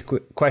asking these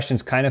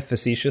questions kind of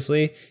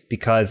facetiously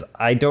because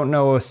I don't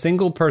know a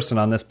single person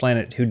on this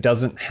planet who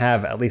doesn't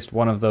have at least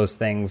one of those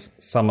things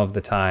some of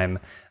the time.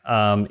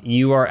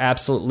 You are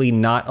absolutely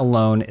not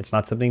alone. It's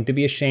not something to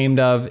be ashamed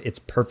of. It's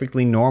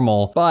perfectly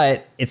normal,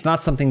 but it's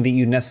not something that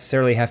you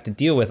necessarily have to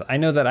deal with. I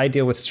know that I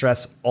deal with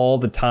stress all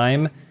the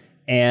time.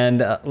 And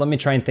let me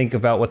try and think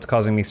about what's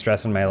causing me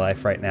stress in my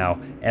life right now.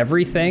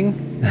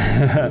 Everything?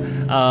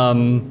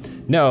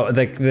 No,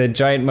 the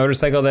giant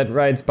motorcycle that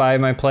rides by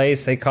my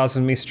place, they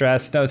causes me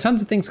stress. No,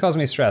 tons of things cause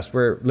me stress.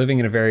 We're living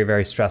in a very,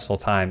 very stressful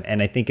time.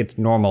 And I think it's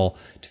normal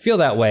to feel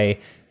that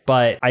way.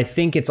 But I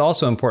think it's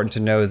also important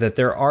to know that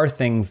there are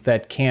things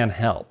that can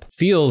help.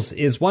 Feels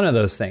is one of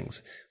those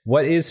things.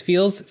 What is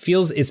Feels?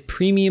 Feels is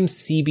premium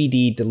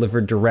CBD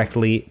delivered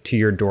directly to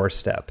your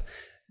doorstep.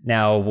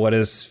 Now, what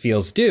does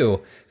Feels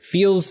do?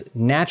 Feels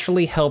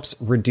naturally helps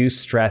reduce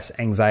stress,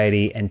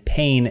 anxiety, and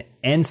pain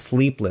and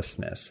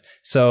sleeplessness.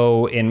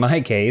 So in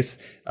my case,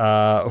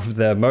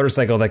 the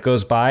motorcycle that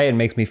goes by and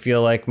makes me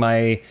feel like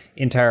my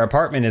entire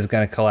apartment is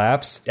going to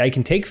collapse, I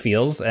can take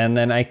Feels and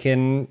then I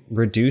can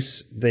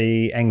reduce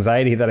the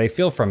anxiety that I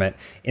feel from it.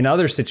 In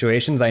other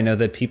situations, I know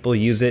that people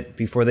use it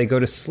before they go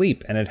to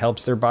sleep and it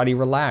helps their body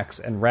relax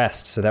and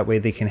rest so that way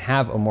they can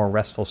have a more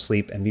restful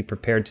sleep and be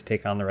prepared to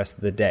take on the rest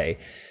of the day.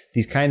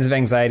 These kinds of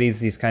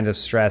anxieties, these kinds of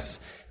stress,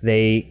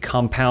 they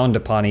compound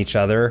upon each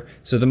other.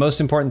 So the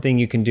most important thing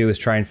you can do is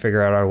try and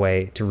figure out a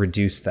way to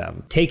reduce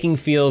them. Taking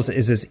Feels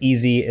is as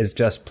easy as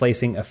just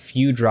placing a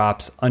few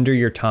drops under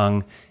your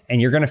tongue,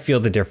 and you're going to feel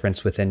the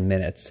difference within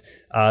minutes.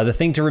 The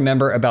thing to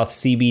remember about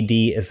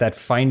CBD is that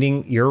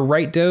finding your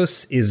right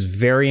dose is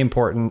very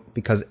important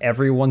because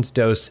everyone's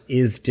dose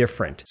is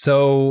different.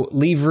 So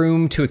leave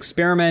room to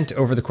experiment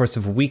over the course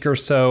of a week or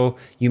so.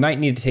 You might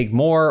need to take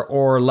more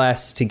or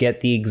less to get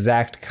the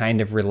exact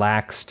kind of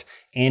relaxed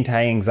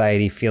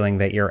anti-anxiety feeling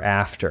that you're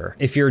after.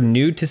 If you're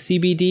new to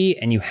CBD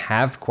and you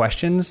have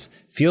questions,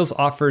 Feels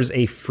offers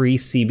a free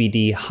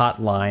CBD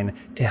hotline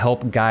to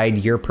help guide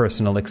your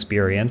personal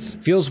experience.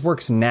 Feels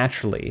works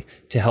naturally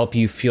to help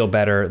you feel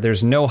better.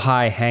 There's no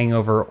high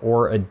hangover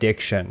or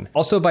addiction.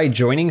 Also, by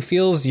joining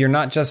Feels, you're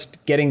not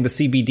just getting the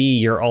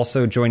CBD, you're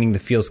also joining the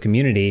Feels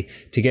community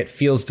to get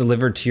Feels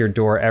delivered to your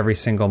door every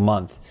single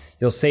month.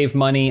 You'll save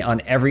money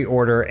on every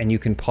order and you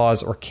can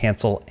pause or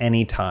cancel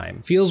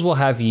anytime. Feels will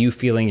have you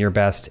feeling your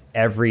best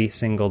every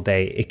single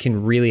day. It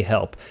can really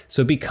help.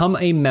 So become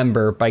a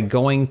member by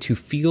going to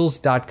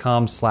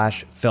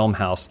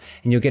feels.com/filmhouse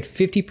and you'll get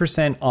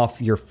 50%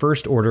 off your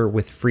first order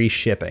with free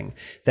shipping.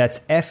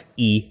 That's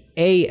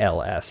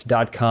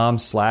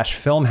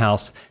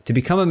FEALS.com/filmhouse to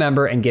become a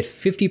member and get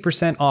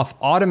 50% off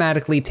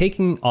automatically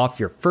taking off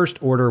your first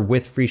order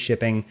with free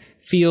shipping.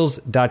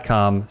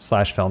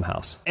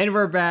 Feels.com/filmhouse. And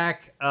we're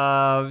back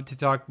to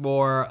talk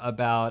more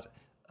about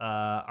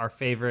our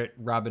favorite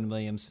Robin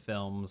Williams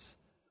films.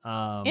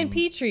 And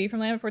Petrie from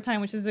Land Before Time,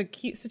 which is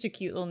such a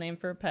cute little name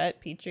for a pet,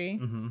 Petrie.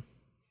 Mm-hmm.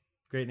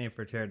 Great name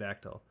for a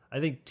pterodactyl.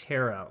 I think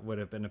Terra would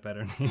have been a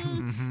better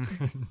name.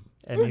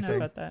 I don't know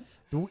about that.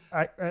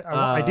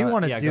 I do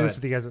want to do this ahead.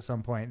 with you guys at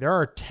some point. There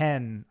are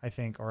 10, I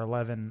think, or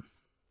 11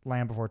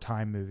 Land Before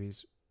Time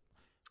movies.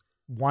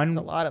 There's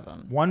a lot of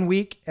them. 1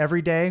 week,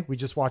 every day, we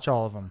just watch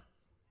all of them.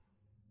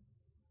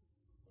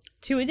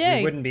 2 a day.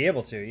 We wouldn't be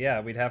able to. Yeah,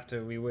 we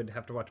would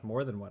have to watch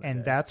more than one. And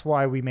a day. that's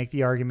why we make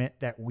the argument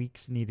that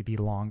weeks need to be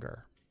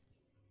longer.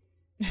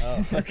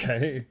 Oh,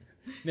 okay.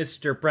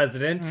 Mr.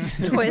 President.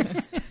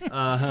 Twist.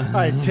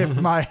 I tip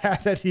my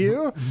hat at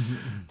you.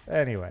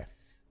 Anyway.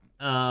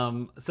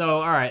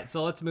 So all right,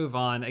 so let's move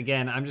on.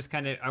 Again, I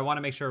want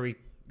to make sure we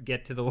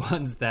get to the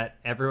ones that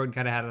everyone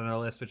kind of had on our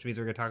list, which means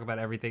we're going to talk about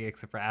everything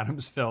except for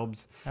Adam's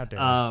films. How dare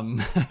you.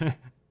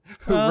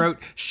 Who wrote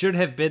should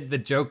have been the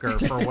Joker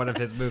for one of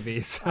his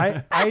movies.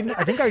 I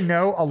think I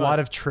know a lot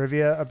of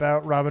trivia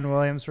about Robin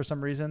Williams for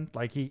some reason.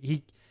 Like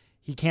he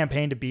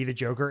campaigned to be the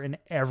Joker in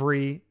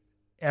every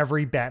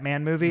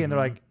Batman movie, and they're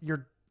like,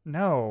 you're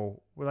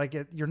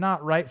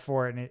not right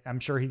for it. And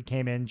I'm sure he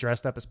came in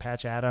dressed up as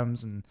Patch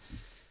Adams, and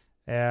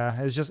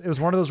yeah, it was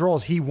one of those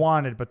roles he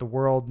wanted, but the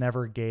world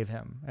never gave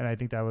him. And I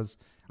think that was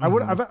I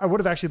would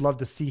have actually loved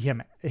to see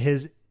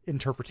his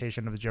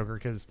interpretation of the Joker,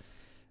 because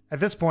at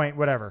this point,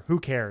 whatever,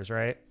 who cares,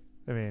 right?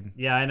 I mean,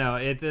 yeah, I know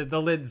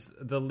the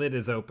lid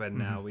is open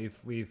now.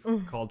 We've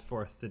called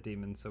forth the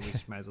demons, so we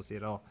might as well see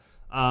it all.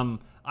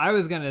 I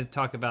was going to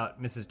talk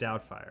about Mrs.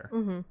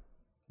 Doubtfire,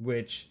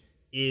 which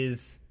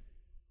is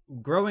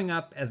growing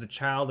up as a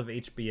child of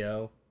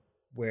HBO,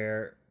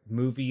 where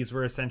movies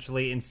were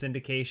essentially in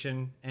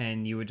syndication,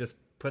 and you would just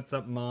put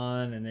something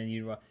on, and then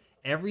you'd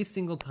every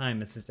single time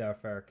Mrs.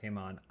 Doubtfire came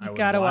on, I would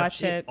gotta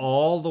watch watch it.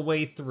 all the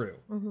way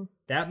through.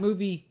 That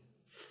movie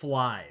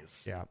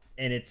flies, Yeah.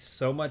 and it's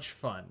so much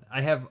fun.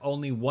 I have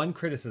only one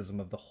criticism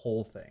of the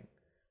whole thing.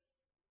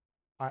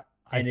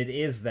 And it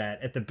is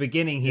that at the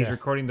beginning, he's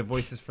recording the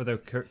voices for the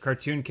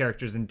cartoon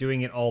characters and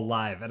doing it all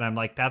live. And I'm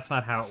like, that's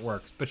not how it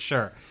works, but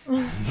sure.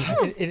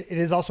 It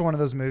is also one of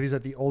those movies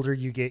that the older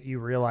you get, you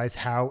realize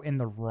how in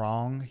the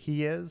wrong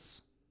he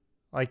is.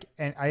 Like,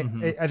 and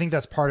I think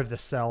that's part of the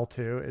sell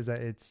too, is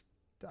that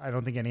I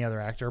don't think any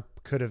other actor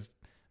could have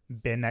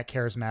been that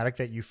charismatic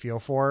that you feel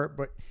for,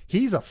 but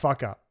he's a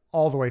fuck up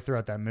all the way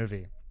throughout that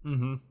movie.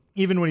 Mm-hmm.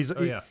 Even when he's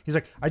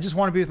like, I just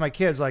want to be with my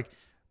kids. Like,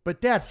 but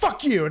Dad,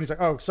 fuck you. And he's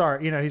like, oh,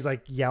 sorry. He's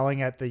like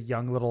yelling at the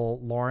young little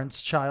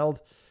Lawrence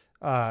child.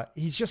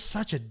 He's just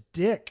such a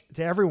dick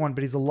to everyone,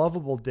 but he's a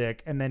lovable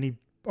dick. And then he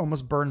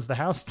almost burns the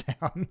house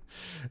down.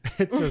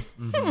 It's just,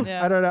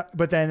 I don't know.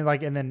 But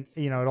then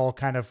it all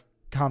kind of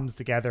comes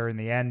together in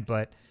the end.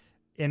 But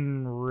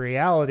in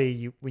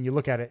reality, when you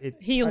look at it,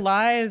 he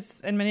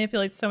lies and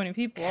manipulates so many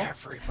people.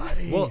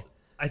 Everybody. Well,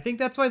 I think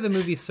that's why the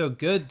movie's so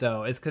good,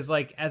 though, is because,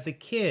 like, as a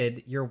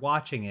kid, you're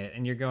watching it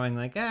and you're going,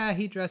 like,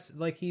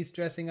 he's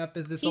dressing up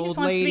as this He old just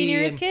wants to be lady.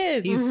 near his And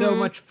kids. he's so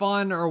much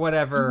fun or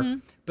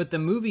whatever. But the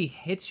movie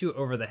hits you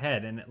over the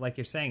head. And like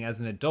you're saying, as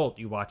an adult,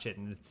 you watch it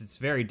and it's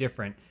very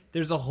different.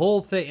 There's a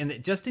whole thing.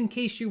 And just in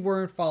case you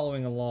weren't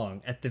following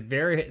along,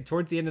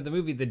 towards the end of the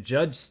movie, the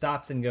judge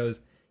stops and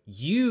goes,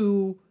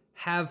 you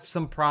have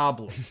some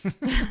problems,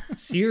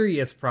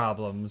 serious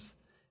problems,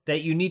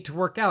 that you need to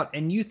work out,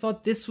 and you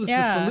thought this was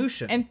the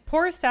solution. And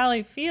poor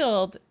Sally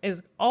Field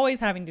is always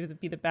having to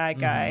be the bad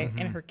guy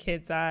in her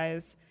kids'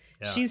 eyes.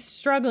 Yeah. She's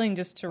struggling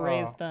just to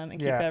raise them and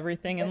keep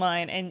everything in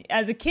line. And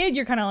as a kid,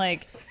 you're kind of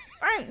like,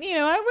 I wish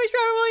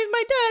Robin Williams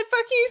my dad.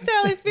 Fuck you,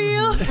 Sally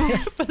Field.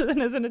 But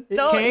then as an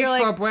adult, Cake you're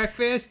like, for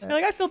breakfast.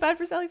 I feel bad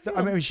for Sally Field.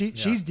 I mean,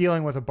 she's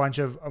dealing with a bunch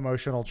of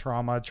emotional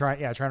trauma, trying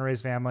to raise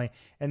family,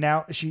 and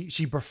now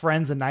she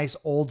befriends a nice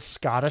old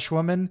Scottish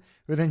woman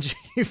who then she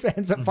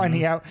ends up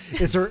finding out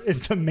is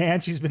the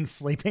man she's been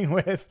sleeping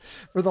with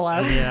for the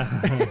last.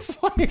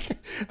 It's like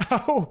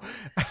how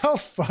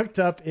fucked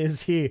up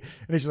is he?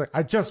 And she's like,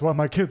 I just want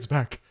my kids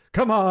back.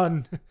 Come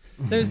on.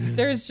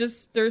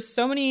 There's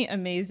so many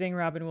amazing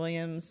Robin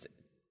Williams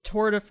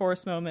tour de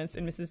force moments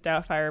in Mrs.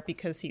 Doubtfire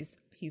because he's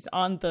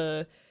on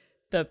the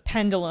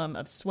pendulum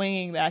of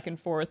swinging back and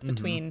forth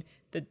between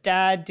the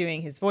dad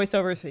doing his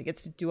voiceovers, so he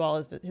gets to do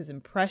all his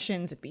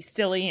impressions, it'd be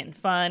silly and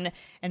fun,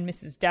 and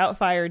Mrs.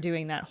 Doubtfire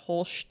doing that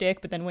whole shtick.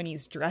 But then when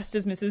he's dressed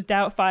as Mrs.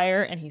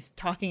 Doubtfire and he's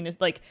talking to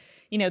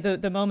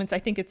the moments, I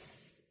think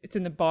it's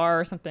in the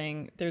bar or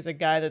something, there's a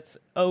guy that's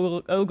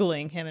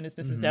ogling him and his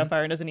Mrs.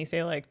 Doubtfire, and doesn't he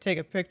say, like, take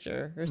a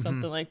picture or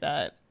something like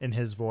that? In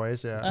his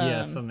voice,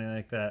 yeah. Something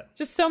like that.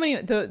 Just so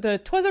many, the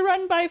 'twas a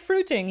run by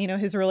fruiting,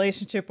 his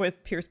relationship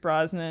with Pierce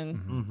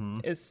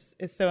Brosnan is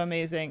so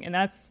amazing. And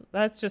that's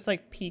just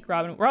like peak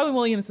Robin. Robin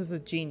Williams was a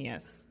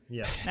genius.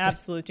 Yeah. An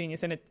absolute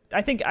genius. And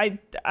I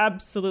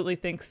absolutely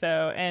think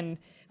so. And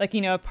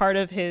a part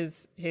of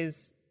his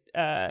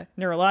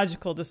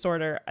neurological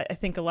disorder, I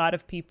think a lot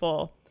of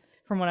people,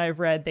 from what I've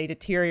read, they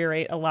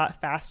deteriorate a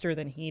lot faster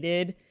than he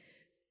did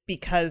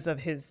because of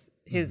his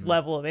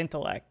level of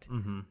intellect.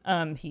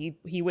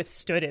 He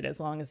withstood it as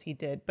long as he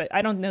did, but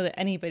I don't know that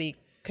anybody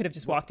could have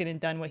just walked in and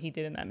done what he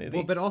did in that movie.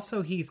 Well, but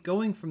also he's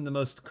going from the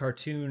most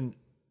cartoon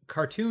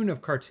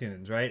of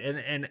cartoons, right?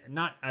 And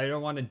not, I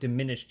don't want to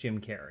diminish Jim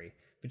Carrey,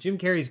 but Jim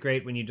Carrey's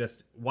great when you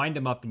just wind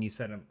him up and you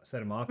set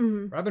him off.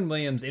 Robin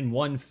Williams in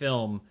one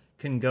film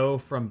can go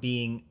from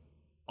being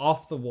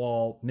off the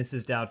wall,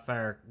 Mrs.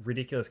 Doubtfire,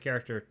 ridiculous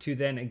character, to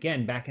then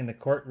again back in the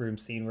courtroom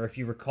scene where, if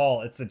you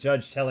recall, it's the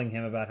judge telling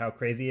him about how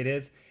crazy it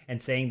is and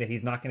saying that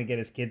he's not going to get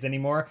his kids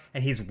anymore,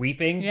 and he's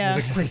weeping. Yeah.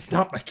 He's like, please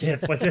stop my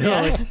kids. Like,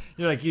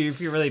 you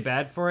feel really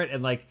bad for it,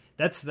 and like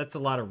that's a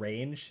lot of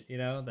range,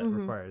 that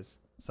requires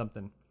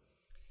something.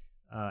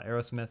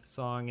 Aerosmith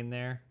song in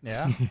there.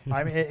 Yeah.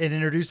 I mean, it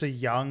introduced a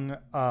young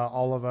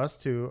all of us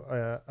to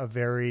a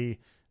very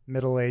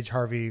middle-aged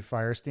Harvey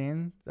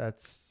Fierstein.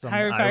 That's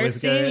Harvey I was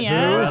Fierstein, gonna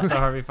yeah. throw out the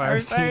Harvey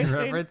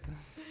Fierstein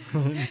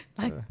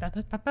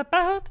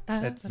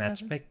It's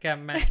matchmaker,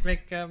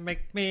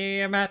 make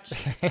me a match.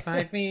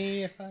 Find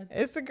me if I...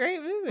 a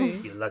great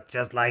movie. You look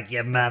just like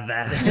your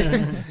mother.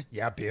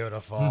 Yeah,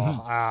 beautiful.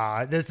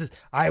 I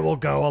will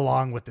go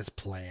along with this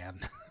plan.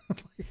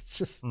 It's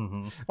just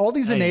all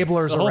these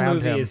enablers the whole around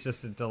movie him. is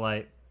just a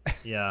delight.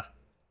 Yeah.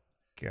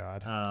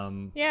 God.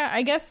 Yeah,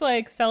 I guess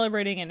like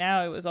celebrating it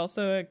now, it was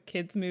also a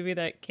kids movie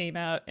that came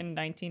out in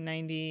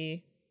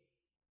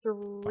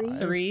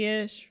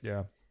 1993-ish.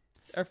 Yeah.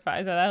 Or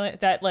 5. Is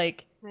that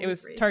like it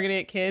was 93. targeted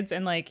at kids,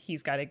 and like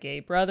he's got a gay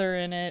brother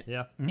in it.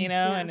 Yeah.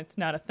 And it's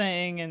not a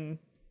thing, and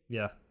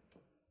Yeah.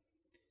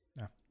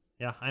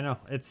 Yeah, I know.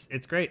 It's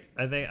great.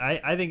 I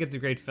think it's a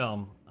great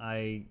film.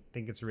 I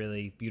think it's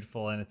really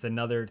beautiful, and it's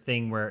another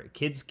thing where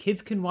kids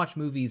can watch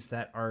movies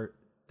that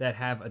that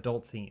have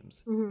adult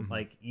themes.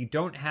 Like, you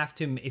don't have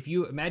to, if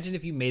you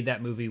made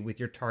that movie with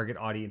your target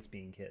audience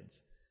being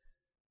kids,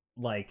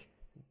 like,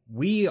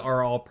 we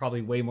are all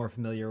probably way more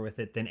familiar with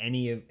it than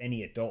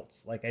any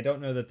adults. Like, I don't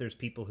know that there's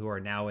people who are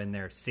now in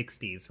their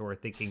 60s who are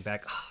thinking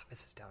back,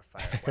 Mrs.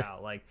 Doubtfire, wow.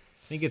 Like,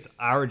 I think it's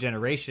our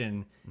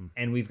generation,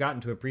 and we've gotten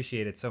to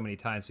appreciate it so many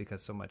times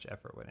because so much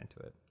effort went into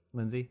it.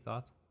 Lindsay,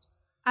 thoughts?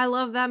 I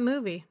love that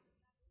movie.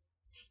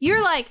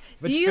 You're like,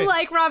 do you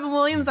like Robin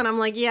Williams? And I'm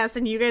like, yes.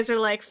 And you guys are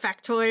like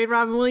factoid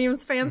Robin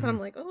Williams fans. And I'm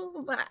like,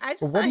 oh, but I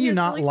just what do you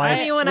not like? What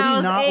do you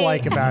not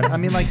like about it? I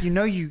mean, like,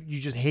 you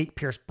just hate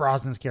Pierce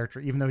Brosnan's character,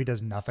 even though he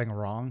does nothing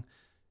wrong.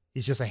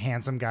 He's just a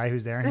handsome guy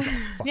who's there. And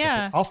he's like,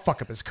 I'll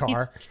fuck up his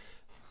car. He's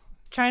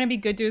trying to be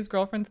good to his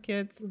girlfriend's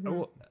kids.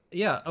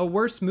 Yeah, a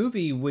worse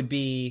movie would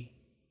be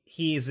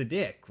he's a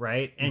dick,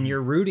 right? And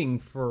you're rooting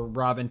for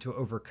Robin to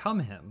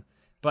overcome him.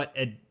 But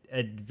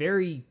a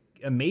very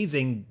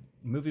amazing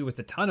movie with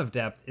a ton of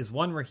depth is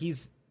one where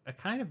he's a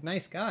kind of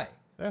nice guy.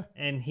 Yeah.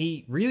 And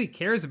he really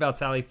cares about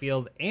Sally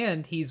Field,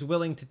 and he's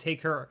willing to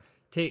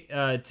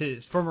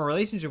to form a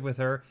relationship with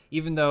her,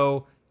 even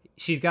though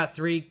she's got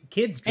 3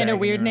 kids and a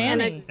weird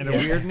nanny. And a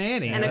weird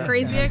nanny. And a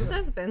crazy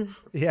ex-husband.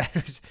 Yeah.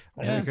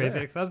 And a crazy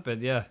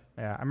ex-husband, yeah.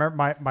 Yeah. I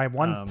remember my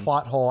one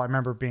plot hole, I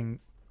remember being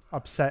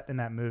upset in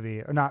that movie,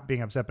 or not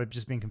being upset, but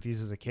just being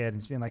confused as a kid and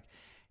just being like,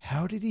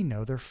 how did he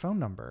know their phone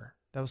number?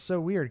 That was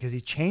so weird, because he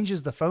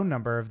changes the phone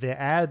number of the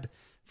ad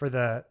for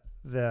the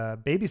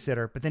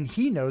babysitter, but then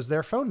he knows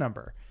their phone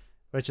number,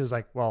 which is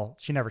like, well,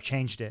 she never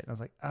changed it. And I was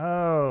like,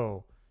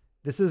 oh,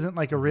 this isn't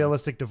like a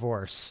realistic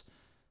divorce.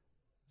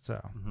 So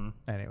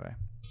anyway,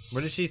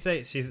 what did she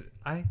say?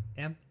 I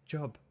am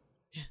Job.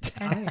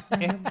 I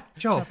am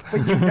Job.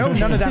 But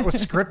none of that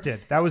was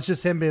scripted. That was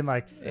just him being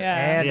like,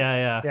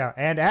 yeah,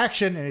 and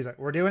action. And he's like,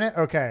 we're doing it.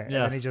 Okay. And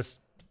then he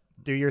just,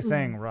 do your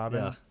thing,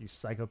 Robin, you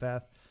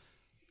psychopath.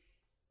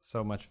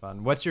 So much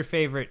fun. What's your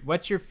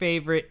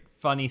favorite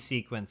funny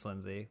sequence,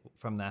 Lindsay,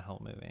 from that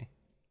whole movie?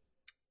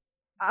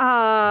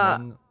 I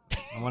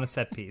want a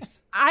set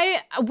piece.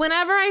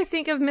 Whenever I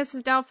think of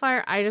Mrs.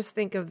 Doubtfire, I just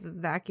think of the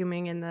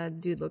vacuuming and the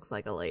dude looks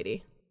like a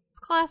lady. It's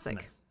classic.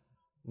 Nice.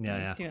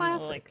 Yeah. Doing a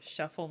little, like,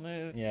 shuffle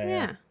move.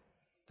 Yeah.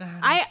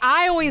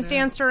 I always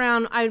danced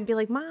around. I'd be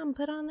like, Mom,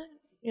 put on it,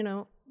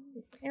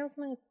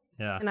 Aerosmith.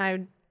 Yeah.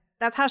 And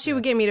that's how she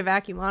would get me to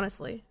vacuum,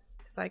 honestly,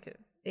 because I could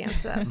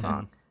dance to that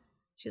song.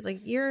 She's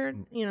like, you're,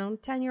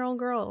 10-year-old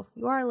girl.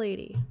 You are a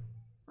lady.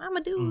 I'm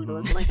a dude.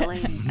 Look like a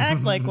lady.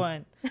 Act like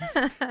one.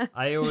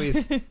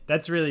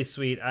 That's really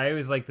sweet. I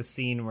always like the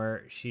scene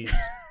where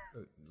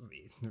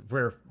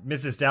where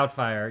Mrs.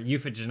 Doubtfire,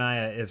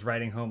 Euphigenia, is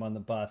riding home on the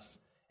bus,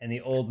 and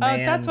the old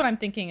man. Oh, that's what I'm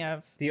thinking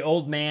of. The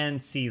old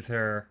man sees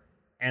her,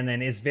 and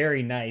then is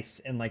very nice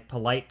and like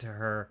polite to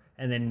her,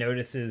 and then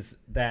notices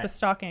that the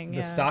stocking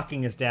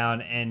is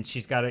down, and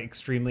she's got an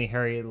extremely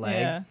hairy leg.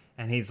 Yeah.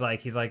 And he's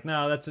like,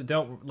 no, it's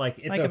like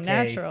okay.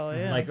 Natural,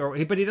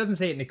 yeah. But he doesn't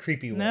say it in a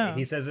creepy way. No.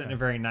 He says it in a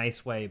very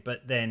nice way.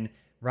 But then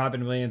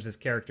Robin Williams'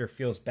 character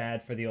feels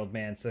bad for the old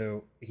man,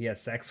 so he has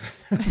sex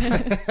with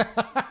him.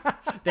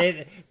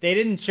 They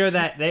didn't show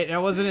that.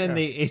 That wasn't in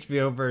the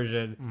HBO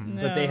version,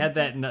 but they had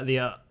that in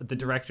the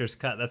director's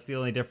cut. That's the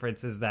only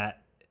difference, is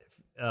that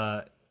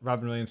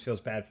Robin Williams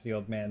feels bad for the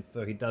old man,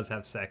 so he does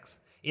have sex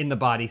in the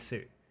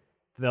bodysuit.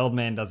 The old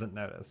man doesn't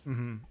notice.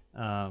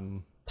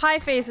 Pie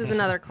Face is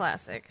another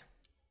classic.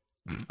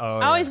 Oh,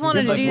 I always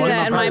wanted to do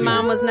that, and my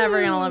mom was never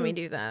going to let me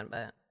do that.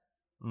 But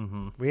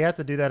we had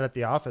to do that at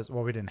the office.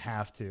 Well, we didn't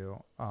have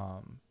to,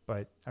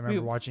 but I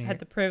remember watching. Had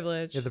the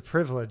privilege. Yeah, the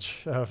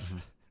privilege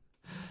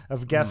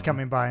of guests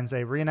coming by and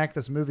say, reenact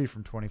this movie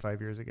from 25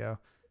 years ago.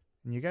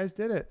 And you guys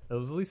did it. That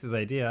was Elise's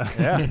idea.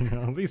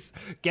 Yeah. Elise,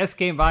 guests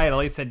came by and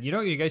Elise said,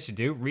 what you guys should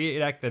do?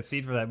 Reenact that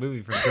scene from that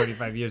movie from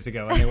 25 years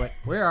ago. And they went,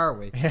 where are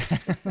we?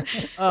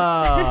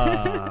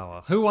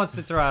 Who wants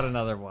to throw out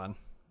another one?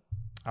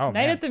 Oh,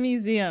 Night at the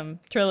Museum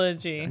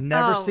trilogy.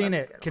 Never seen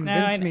it.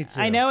 Convince me to.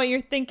 I know what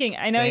you're thinking.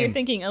 You're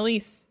thinking,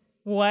 Elise,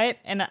 what?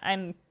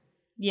 And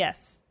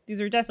yes,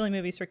 these are definitely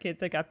movies for kids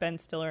that got Ben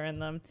Stiller in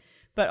them.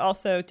 But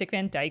also Dick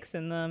Van Dyke's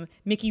in them.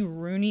 Mickey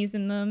Rooney's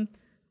in them.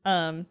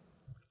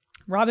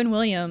 Robin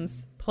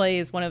Williams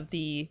plays one of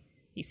these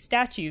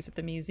statues at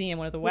the museum,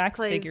 one of the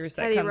wax figures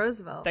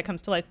that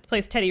comes to life,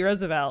 plays Teddy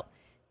Roosevelt.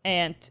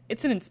 And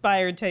it's an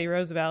inspired Teddy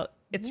Roosevelt.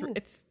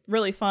 It's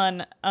really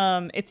fun.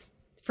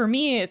 For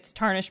me, it's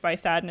tarnished by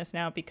sadness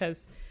now,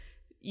 because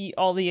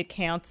all the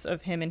accounts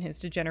of him and his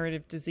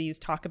degenerative disease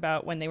talk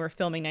about when they were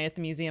filming Night at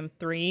the Museum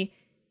 3,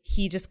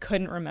 he just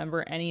couldn't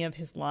remember any of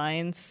his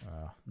lines,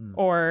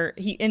 or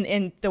he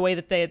in the way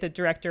that the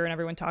director and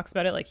everyone talks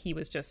about it, like he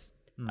was just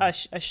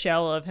a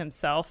shell of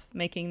himself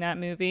making that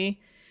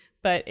movie.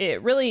 But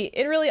it really,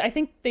 I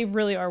think they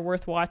really are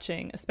worth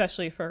watching,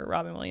 especially for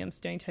Robin Williams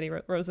doing Teddy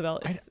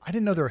Roosevelt. I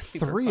didn't know there were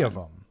 3 of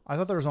them. I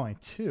thought there was only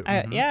 2.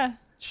 Yeah, I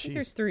think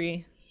there's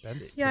 3.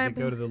 Did you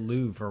go to the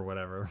Louvre or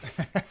whatever?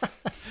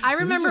 I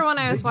remember when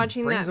I was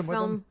watching that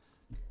film,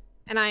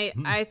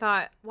 And I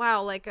thought,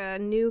 wow, like a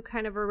new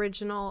kind of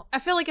original. I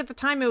feel like at the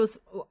time it was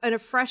a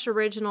fresh,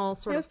 original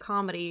sort of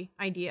comedy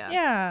idea.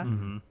 Yeah.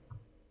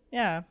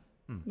 Yeah.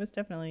 It was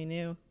definitely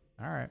new.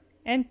 All right.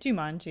 And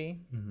Jumanji.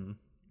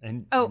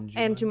 And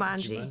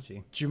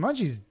Jumanji.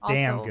 Jumanji's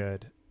damn Also-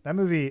 good. That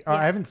movie,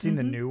 I haven't seen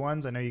the new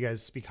ones. I know you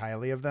guys speak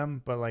highly of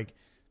them, but like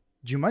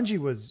Jumanji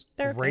was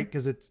They're great okay.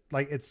 because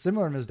it's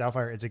similar to Ms.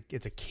 Doubtfire.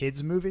 It's a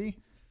kids movie,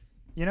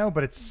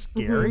 but it's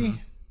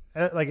scary.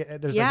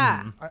 There's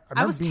Yeah. like,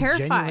 I was remember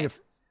being genuinely terrified.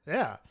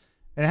 yeah,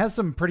 and it has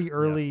some pretty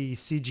early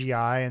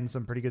CGI and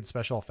some pretty good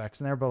special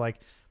effects in there. But like,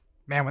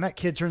 man, when that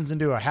kid turns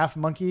into a half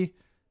monkey,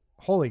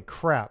 holy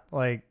crap!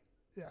 Like,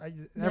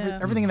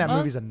 everything in that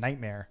movie is a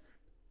nightmare.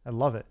 I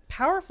love it.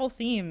 Powerful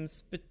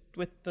themes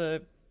with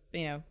the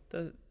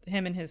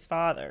him and his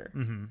father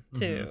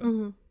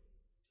too.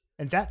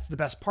 And that's the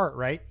best part,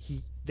 right?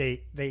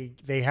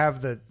 They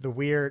have the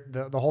weird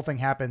the whole thing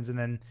happens and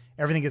then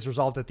everything gets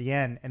resolved at the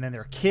end and then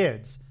they're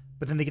kids,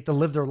 but then they get to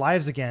live their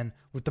lives again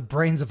with the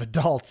brains of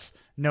adults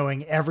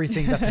knowing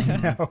everything that they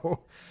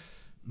know.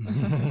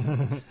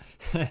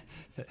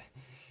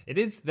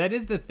 That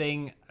is the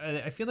thing.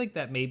 I feel like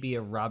that may be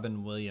a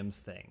Robin Williams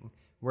thing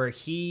where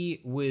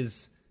he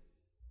was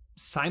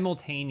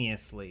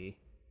simultaneously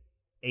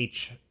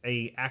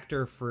a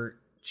actor for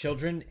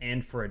children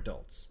and for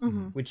adults,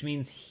 which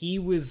means he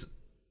was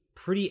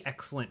pretty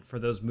excellent for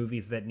those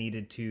movies that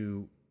needed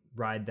to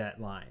ride that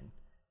line.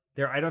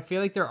 I don't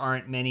feel like there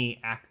aren't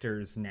many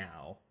actors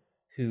now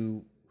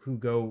who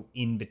go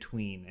in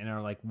between and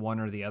are like one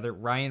or the other.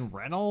 Ryan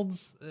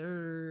Reynolds,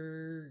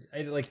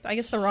 I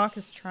guess The Rock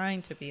is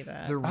trying to be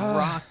that. The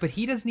Rock, but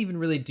he doesn't even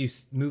really do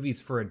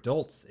movies for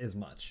adults as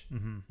much.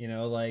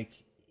 Like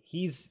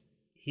he's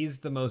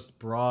the most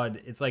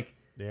broad. It's like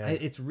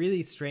it's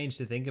really strange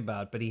to think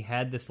about, but he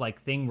had this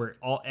like thing where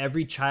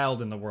every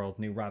child in the world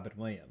knew Robin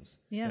Williams.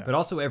 Yeah. But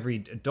also every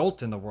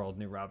adult in the world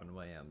knew Robin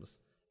Williams.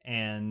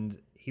 And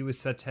he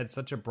had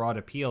such a broad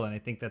appeal, and I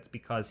think that's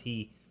because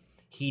he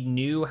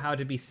knew how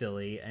to be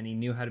silly and he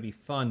knew how to be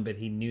fun, but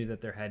he knew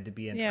that there had to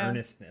be an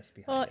earnestness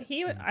behind it.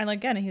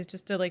 Well, he's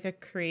just a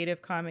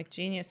creative comic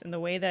genius, and the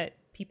way that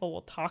people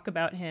will talk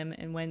about him,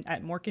 and when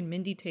at Mork and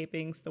Mindy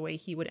tapings, the way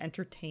he would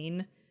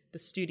entertain the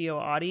studio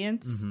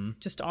audience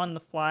just on the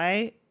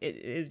fly,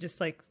 it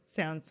just like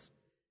sounds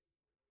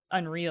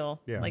unreal.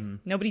 Yeah. Like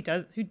nobody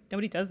does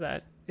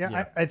that.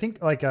 Yeah. I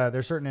think like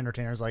there's certain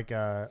entertainers like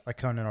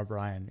Conan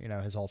O'Brien,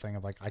 his whole thing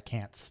of like I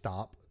can't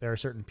stop. There are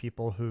certain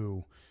people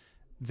who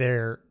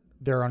they're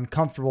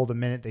uncomfortable the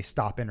minute they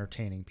stop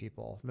entertaining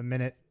people. The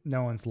minute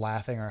no one's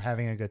laughing or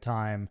having a good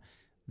time,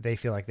 they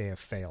feel like they have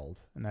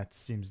failed, and that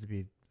seems to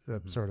be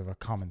the sort of a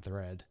common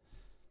thread.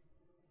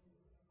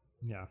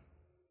 Yeah.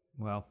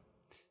 Well,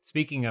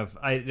 speaking of,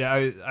 I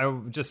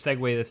just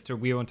segue this to,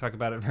 we won't talk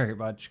about it very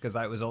much because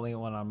I was only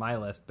one on my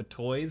list, but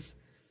Toys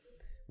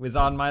was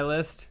on my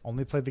list.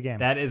 Only played the game.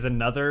 That is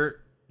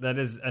another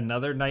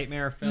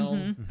nightmare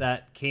film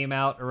that came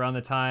out around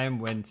the time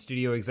when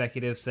studio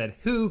executives said,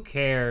 "Who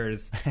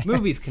cares?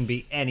 Movies can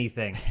be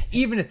anything,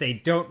 even if they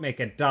don't make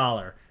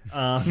 $1."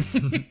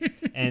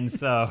 And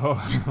so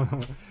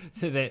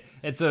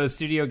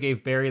studio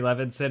gave Barry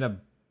Levinson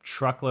a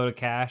truckload of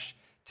cash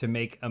to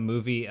make a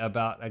movie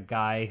about a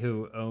guy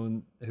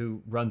who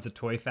runs a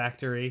toy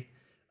factory,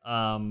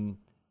 and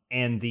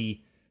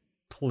the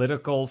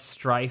political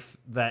strife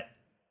that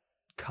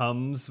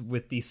comes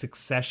with the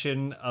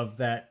succession of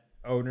that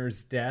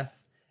owner's death,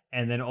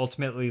 and then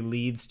ultimately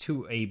leads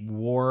to a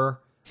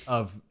war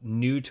of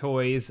new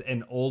toys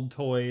and old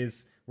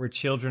toys where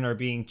children are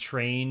being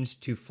trained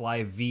to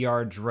fly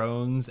VR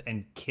drones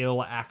and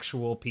kill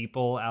actual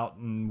people out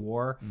in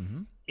war.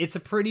 It's a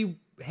pretty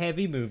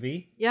heavy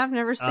movie. Yeah, I've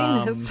never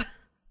seen this.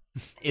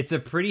 It's a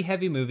pretty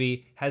heavy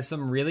movie, has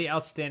some really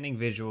outstanding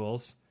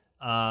visuals,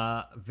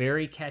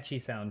 very catchy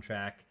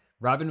soundtrack.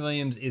 Robin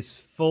Williams is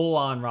full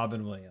on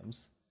Robin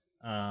Williams.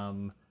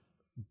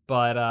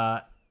 But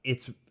I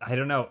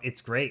don't know,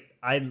 it's great.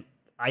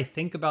 I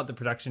think about the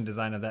production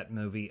design of that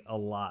movie a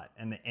lot.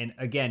 And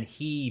again,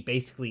 he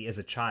basically is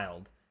a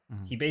child.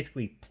 He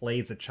basically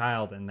plays a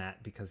child in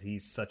that because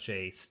he's such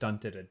a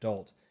stunted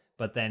adult.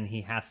 But then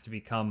he has to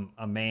become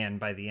a man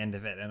by the end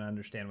of it and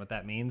understand what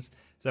that means.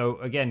 So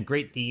again,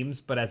 great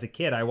themes. But as a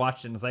kid, I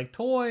watched it and was like,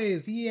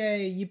 toys,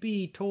 yay,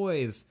 yippee,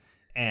 toys.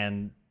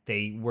 And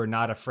they were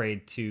not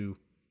afraid to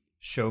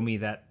show me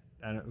that.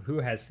 I don't know, who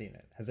has seen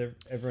it? Has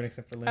everyone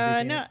except for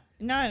Lindsay seen it?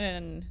 Not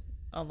in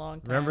a long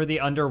time. Remember the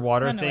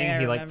underwater Run away, thing?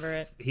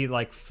 I He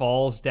like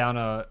falls down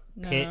a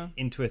pit No.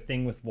 into a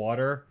thing with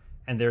water,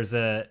 and there's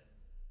a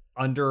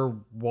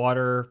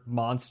underwater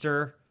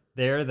monster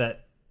there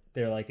that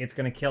they're like, it's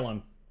gonna kill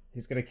him.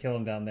 He's gonna kill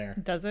him down there.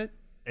 Does it?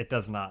 It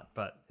does not,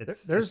 but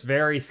it's There's-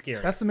 very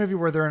scary. That's the movie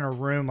where they're in a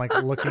room like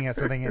looking at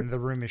something and the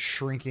room is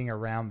shrinking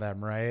around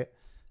them, right?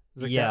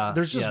 It's like yeah, that.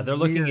 There's just they're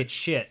looking weird- at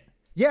shit.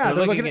 Yeah,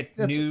 they're looking at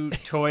that's- new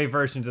toy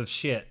versions of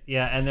shit.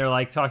 Yeah, and they're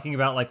like talking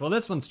about like, well,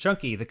 this one's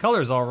chunky. The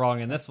color's all wrong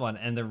in this one,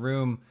 and the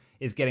room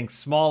is getting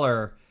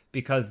smaller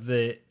because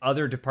the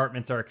other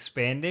departments are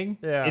expanding.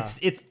 Yeah.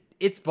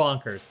 it's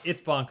bonkers. It's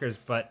bonkers,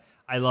 but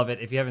I love it.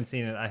 If you haven't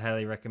seen it, I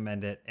highly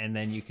recommend it. And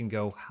then you can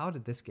go, how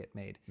did this get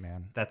made?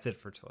 Man. That's it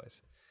for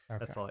toys. Okay.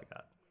 That's all I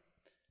got.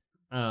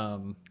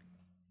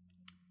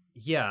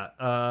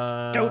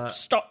 Yeah. Don't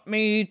stop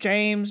me,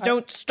 James.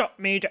 Don't stop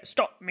me.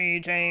 Stop me,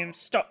 James.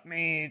 Stop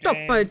me, Stop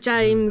James. it,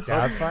 James.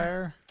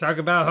 Godfire? Talk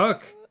about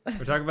Hook.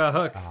 We're talking about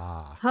Hook.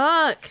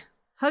 Hook.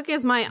 Hook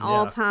is my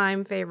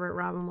all-time favorite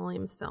Robin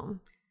Williams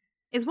film.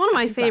 It's one of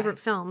my favorite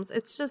films.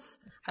 It's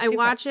just I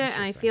watch it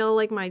and I feel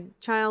like my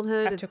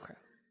childhood.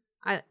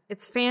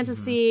 It's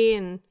fantasy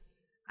and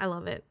I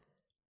love it.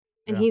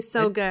 And he's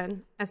so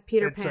good as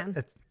Peter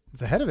Pan.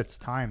 It's ahead of its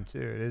time too.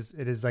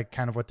 It is like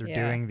kind of what they're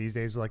doing these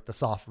days with like the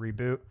soft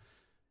reboot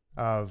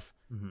of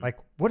like,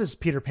 what does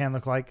Peter Pan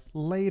look like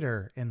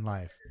later in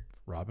life?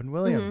 Robin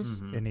Williams,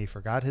 and he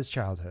forgot his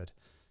childhood.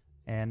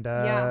 And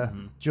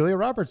Julia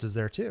Roberts is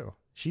there too.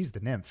 She's the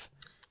nymph.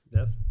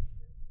 Yes.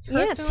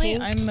 Personally,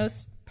 Tink. I'm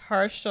most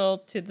partial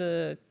to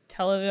the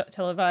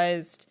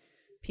televised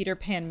Peter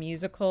Pan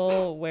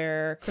musical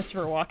where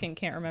Christopher Walken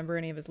can't remember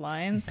any of his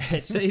lines.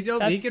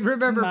 He can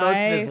remember most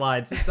of his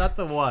lines, just not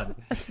the one.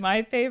 That's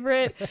my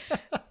favorite.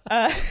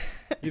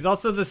 He's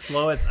also the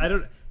slowest.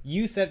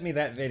 You sent me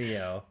that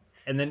video,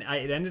 and then I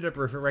ended up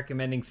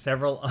recommending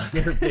several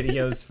other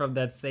videos from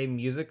that same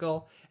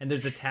musical. And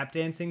there's a tap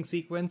dancing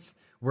sequence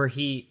where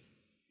he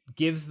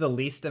gives the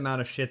least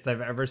amount of shits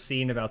I've ever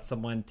seen about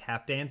someone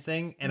tap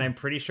dancing, and I'm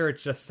pretty sure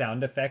it's just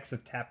sound effects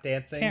of tap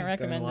dancing. Can't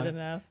recommend it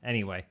enough.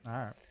 Anyway, All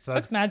right. So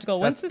That's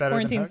magical. Once this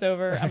quarantine's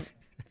over, I'm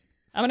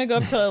gonna go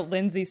up to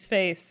Lindsay's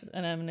face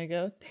and I'm gonna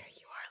go, there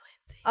you are,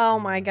 Lindsay. Oh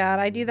my God.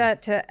 I do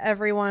that to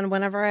everyone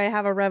whenever I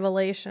have a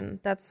revelation.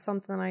 That's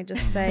something I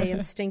just say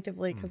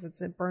instinctively because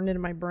it's burned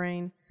into my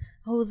brain.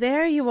 Oh,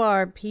 there you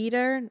are,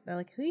 Peter. They're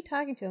like, who are you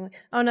talking to? I'm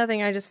like, oh,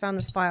 nothing. I just found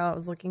this file I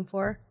was looking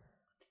for.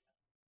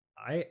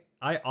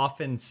 I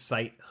often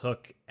cite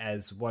Hook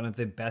as one of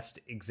the best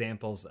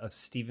examples of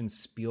Steven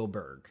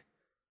Spielberg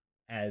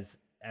as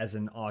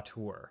an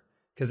auteur,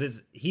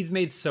 because he's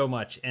made so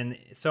much, and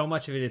so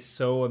much of it is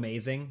so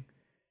amazing,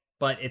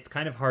 but it's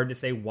kind of hard to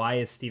say why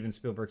is Steven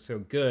Spielberg so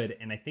good,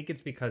 and I think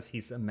it's because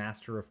he's a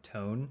master of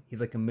tone. He's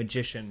like a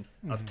magician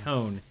of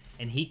tone,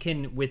 and he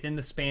can, within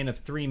the span of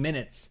 3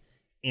 minutes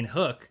in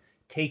Hook,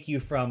 take you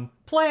from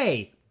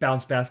play,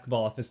 bounce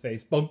basketball off his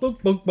face, bunk,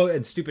 bunk, bunk, bunk,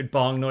 and stupid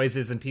bong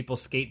noises and people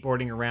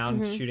skateboarding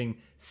around, shooting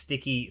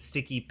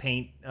sticky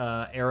paint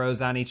arrows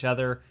on each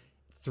other.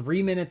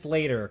 3 minutes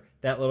later,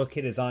 that little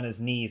kid is on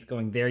his knees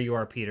going, there you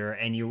are, Peter,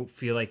 and you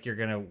feel like you're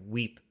going to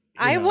weep.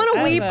 I want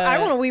to weep. I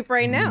want to weep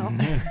right now.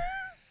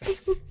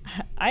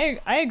 I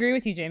agree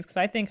with you, James, because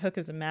I think Hook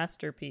is a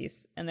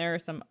masterpiece, and there are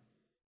some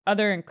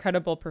other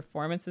incredible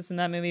performances in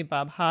that movie.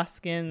 Bob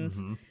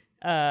Hoskins,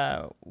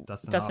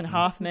 Dustin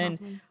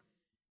Hoffman.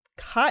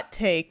 Hot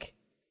take,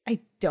 I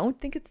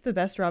don't think it's the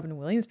best Robin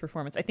Williams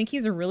performance. I think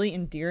he's a really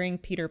endearing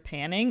Peter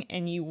Panning,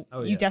 and you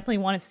definitely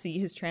want to see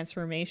his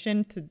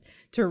transformation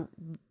to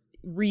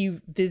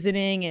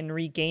revisiting and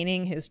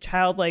regaining his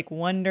childlike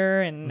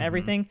wonder and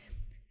everything.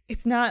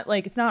 It's not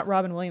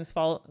Robin Williams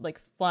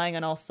flying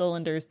on all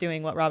cylinders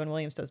doing what Robin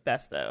Williams does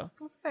best, though.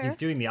 That's fair. He's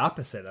doing the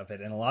opposite of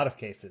it in a lot of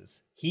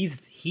cases.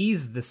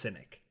 He's the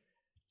cynic.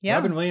 Yeah.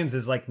 Robin Williams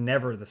is like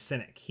never the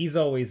cynic. He's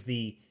always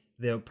the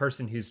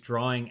person who's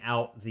drawing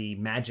out the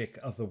magic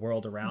of the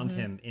world around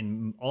him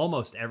in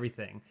almost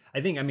everything.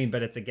 But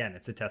it's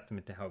a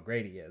testament to how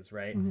great he is,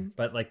 right?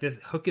 But like this,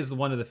 Hook is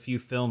one of the few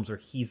films where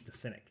he's the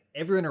cynic.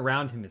 Everyone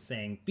around him is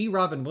saying, be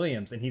Robin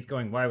Williams, and he's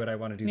going, why would I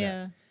want to do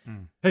that?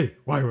 Hey,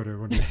 why would I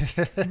want to do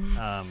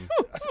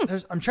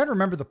that? I'm trying to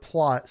remember the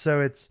plot.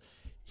 So it's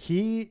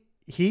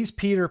he's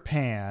Peter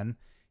Pan.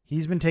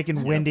 He's been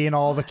taking Wendy and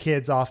all the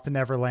kids off to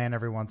Neverland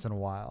every once in a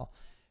while.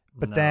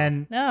 But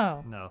then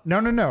No.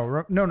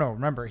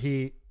 Remember,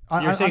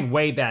 you're saying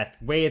way back,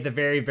 way at the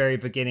very, very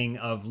beginning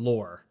of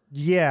lore.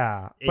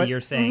 Yeah, but You're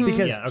saying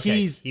because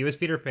he was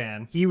Peter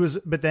Pan. He was,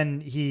 but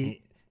then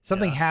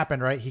something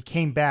happened, right? He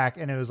came back,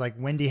 and it was like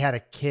Wendy had a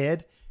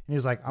kid, and he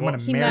was like, "I'm going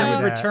to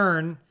marry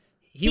that."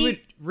 He would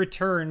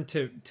return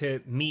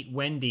to meet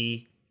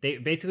Wendy.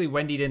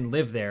 Wendy didn't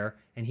live there,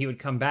 and he would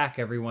come back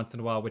every once in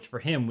a while, which for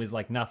him was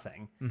like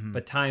nothing.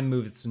 But time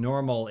moves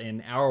normal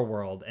in our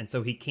world, and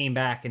so he came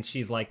back, and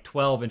she's like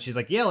 12, and she's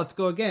like, yeah, let's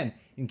go again.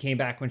 And came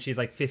back when she's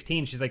like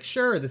 15. She's like,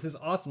 sure, this is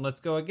awesome, let's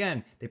go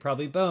again. They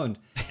probably boned.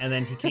 And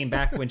then he came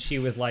back when she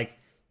was like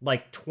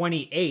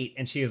 28,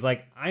 and she was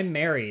like, I'm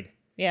married.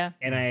 Yeah.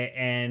 And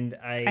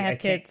I have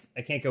kids.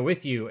 I can't go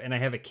with you, and I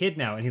have a kid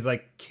now. And he's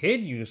like,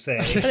 kid, you say?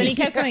 But then he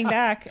kept coming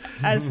back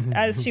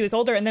as she was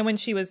older, and then when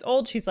she was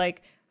old, she's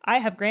like, I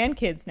have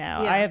grandkids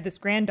now. Yeah. I have this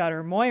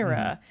granddaughter,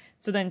 Moira.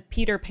 So then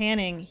Peter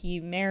Panning,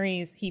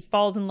 he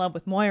falls in love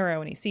with Moira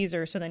when he sees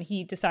her. So then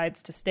he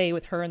decides to stay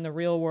with her in the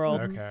real world.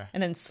 Okay.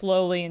 And then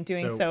slowly in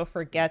doing so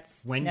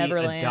forgets Wendy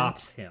Neverland.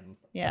 adopts him,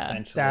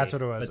 essentially. That's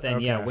what it was. But then,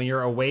 Okay. when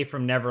you're away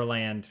from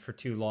Neverland for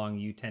too long,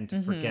 you tend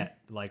to forget.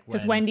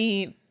 Because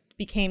Wendy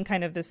became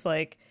kind of this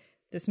like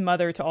this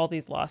mother to all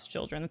these lost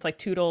children. It's like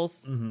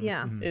Toodles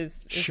Yeah.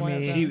 is one of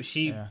Shmi. them.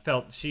 She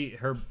felt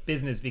her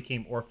business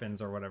became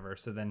orphans or whatever.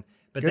 So then,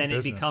 but Good then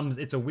business.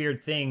 it's a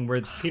weird thing where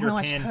Peter wanna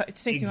watch Pan Hook. It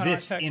just makes me wanna watch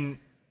exists Hook.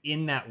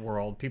 in that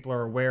world. People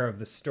are aware of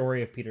the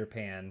story of Peter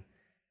Pan,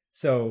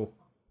 so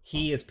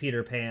he is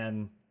Peter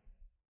Pan,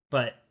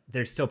 but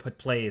they're still put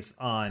plays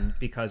on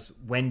because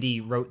Wendy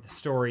wrote the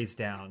stories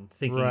down,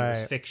 thinking it was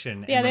Right.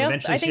 fiction. Yeah, and they then all-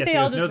 eventually I she think has they to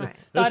all go, just "No, those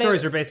thought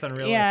stories it- are based on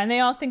real Yeah, life." and they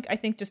all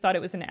just thought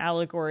it was an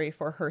allegory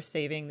for her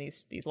saving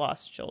these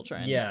lost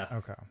children. Yeah.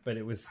 Okay. But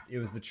it was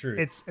the truth.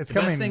 It's the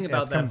coming- best thing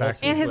about it's that coming whole back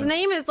to And his sequence-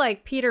 name is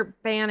like Peter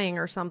Banning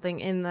or something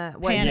in the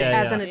Panning. Yeah,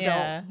 as an yeah. adult.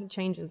 Yeah. He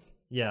changes.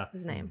 Yeah.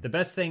 His name. The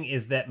best thing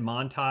is that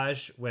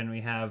montage when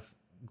we have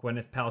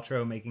Gwyneth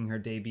Paltrow making her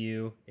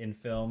debut in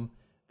film,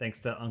 thanks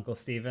to Uncle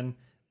Steven.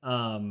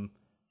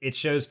 It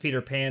shows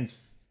Peter Pan's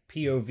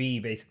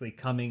POV basically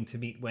coming to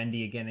meet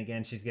Wendy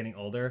again. She's getting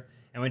older.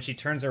 And when she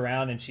turns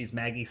around and she's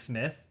Maggie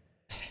Smith,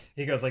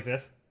 he goes like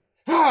this.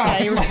 Yeah,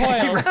 he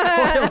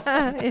recoils.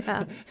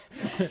 Yeah.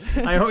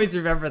 I always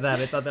remember that.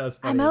 I thought that was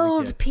funny. I'm as a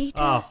old, kid.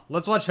 Peter. Oh,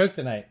 let's watch Hook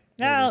tonight.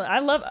 Yeah, I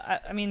love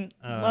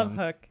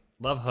Hook.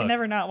 Love Hook. Can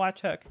never not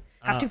watch Hook.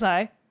 Have to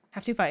fly.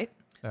 Have to fight.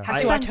 Have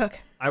to I- watch Hook.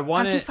 I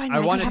want Have to to find I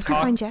Maggie, want to have to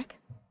talk find Jack.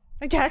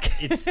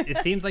 Jack. it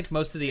seems like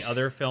most of the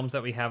other films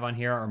that we have on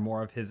here are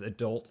more of his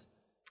adult,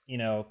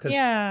 because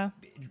Yeah.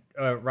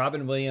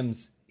 Robin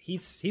Williams,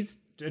 he's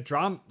a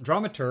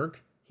dramaturg.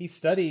 He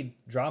studied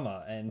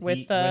drama and he With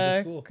went to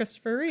school.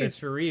 Christopher Reeve.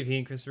 Christopher Reeve. He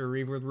and Christopher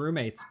Reeve were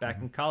roommates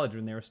back in college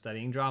when they were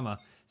studying drama.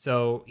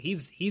 So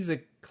he's a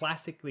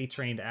classically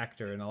trained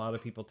actor, and a lot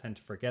of people tend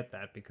to forget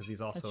that because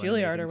he's also an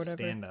Juilliard amazing or whatever.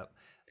 stand-up.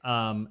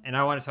 And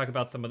I want to talk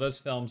about some of those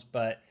films,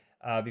 but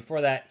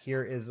before that,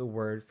 here is a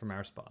word from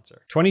our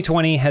sponsor.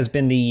 2020 has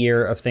been the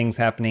year of things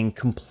happening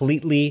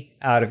completely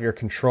out of your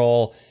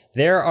control.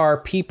 There are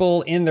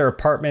people in their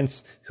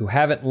apartments who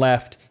haven't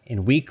left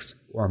in weeks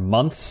or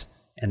months,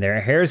 and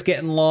their hair's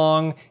getting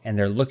long, and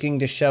they're looking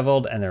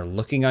disheveled, and they're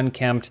looking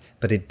unkempt,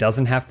 but it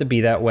doesn't have to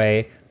be that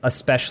way,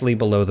 especially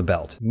below the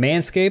belt.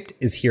 Manscaped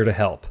is here to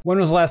help. When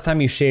was the last time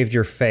you shaved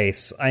your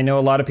face? I know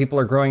a lot of people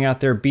are growing out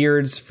their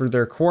beards for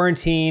their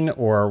quarantine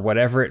or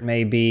whatever it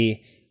may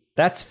be.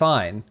 That's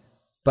fine.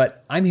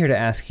 But I'm here to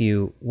ask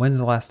you, when's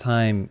the last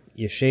time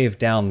you shaved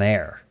down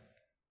there?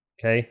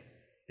 Okay?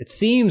 It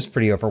seems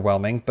pretty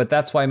overwhelming, but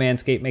that's why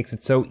Manscaped makes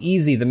it so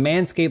easy. The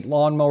Manscaped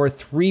Lawnmower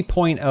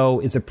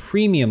 3.0 is a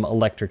premium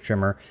electric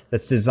trimmer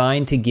that's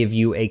designed to give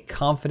you a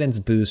confidence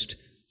boost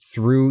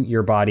through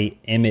your body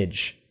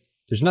image.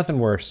 There's nothing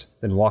worse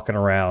than walking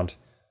around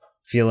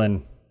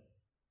feeling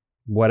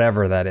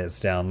whatever that is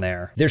down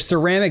there. Their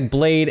ceramic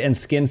blade and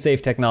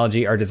skin-safe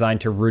technology are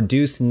designed to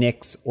reduce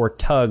nicks or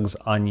tugs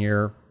on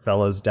your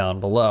fellas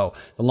down below.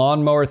 The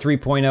Lawnmower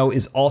 3.0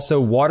 is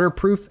also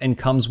waterproof and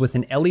comes with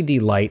an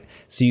LED light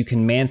so you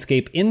can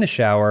manscape in the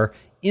shower,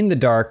 in the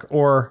dark,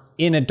 or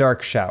in a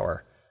dark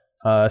shower.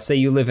 Say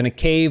you live in a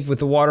cave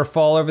with a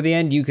waterfall over the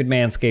end, you could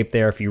manscape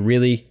there if you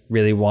really,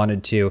 really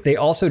wanted to. They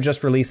also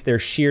just released their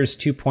Shears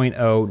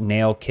 2.0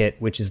 nail kit,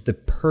 which is the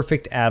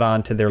perfect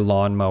add-on to their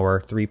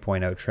Lawnmower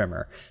 3.0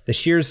 trimmer. The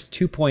Shears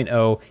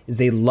 2.0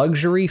 is a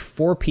luxury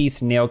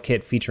 4-piece nail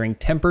kit featuring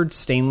tempered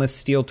stainless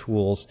steel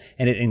tools,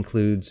 and it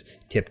includes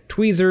tipped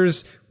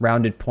tweezers,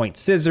 rounded point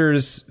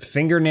scissors,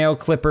 fingernail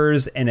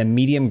clippers, and a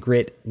medium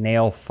grit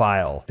nail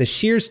file. The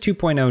Shears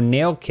 2.0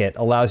 nail kit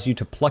allows you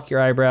to pluck your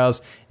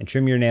eyebrows and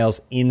trim your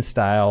nails in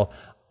style.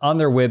 On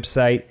their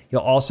website, you'll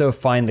also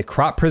find the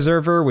Crop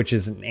Preserver, which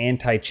is an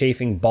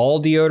anti-chafing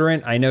ball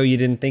deodorant. I know you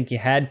didn't think you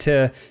had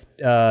to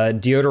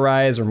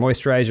deodorize or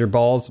moisturize your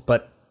balls,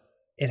 but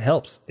it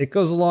helps. It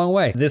goes a long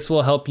way. This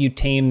will help you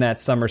tame that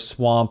summer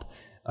swamp.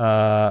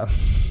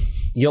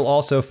 You'll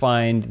also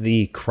find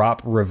the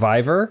Crop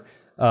Reviver,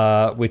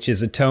 which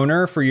is a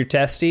toner for your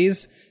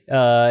testes.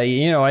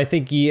 I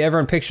think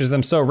everyone pictures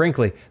them so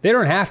wrinkly. They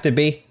don't have to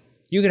be.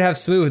 You could have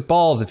smooth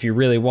balls if you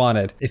really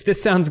wanted. If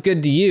this sounds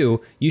good to you,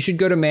 you should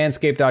go to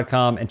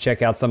manscaped.com and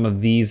check out some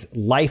of these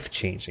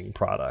life-changing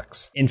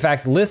products. In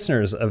fact,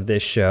 listeners of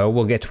this show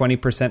will get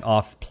 20%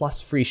 off plus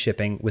free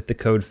shipping with the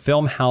code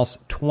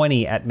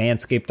FilmHouse20 at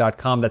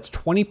manscaped.com. That's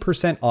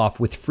 20% off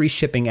with free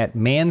shipping at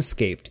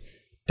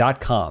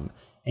manscaped.com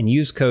and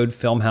use code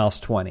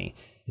FilmHouse20.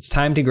 It's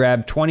time to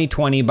grab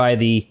 2020 by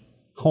the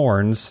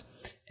horns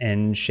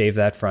and shave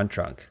that front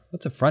trunk.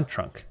 What's a front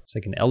trunk? It's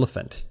like an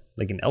elephant.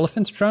 Like an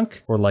elephant's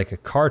trunk or like a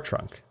car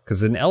trunk?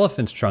 Because an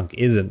elephant's trunk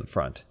is in the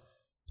front.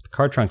 The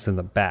car trunk's in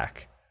the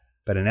back.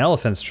 But an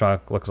elephant's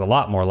trunk looks a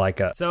lot more like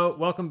a... So,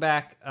 welcome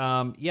back.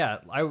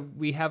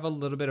 We have a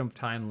little bit of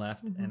time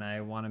left, and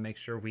I want to make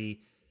sure we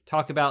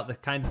talk about the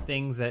kinds of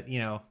things that,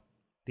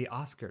 the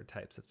Oscar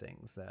types of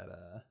things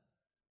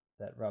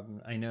that Robin...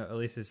 I know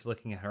Elisa's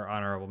looking at her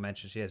honorable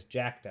mention. She has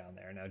Jack down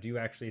there. Now, do you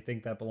actually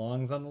think that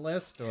belongs on the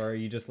list, or are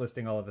you just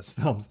listing all of his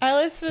films? I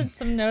listed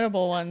some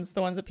notable ones,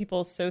 the ones that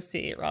people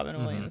associate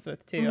Robin Williams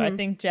with too. I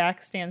think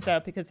Jack stands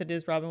out because it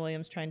is Robin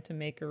Williams trying to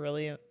make a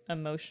really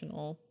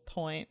emotional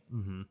point.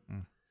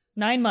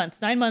 9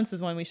 months. 9 months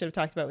is one we should have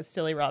talked about with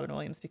silly Robin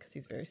Williams because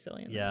he's very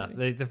silly in the Yeah,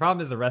 movie. the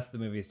problem is the rest of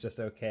the movie is just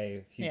okay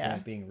with Hugh Yeah.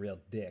 Grant being a real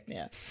dick.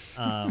 Yeah.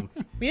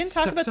 We didn't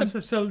talk about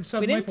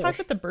we didn't talk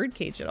about the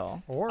birdcage at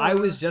all. Or I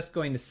was just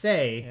going to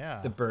say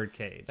Yeah. the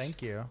Birdcage.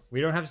 Thank you. We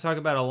don't have to talk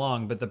about it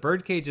long, but the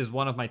Birdcage is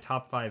one of my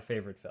top 5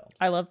 favorite films.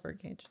 I love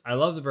Birdcage. I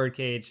love the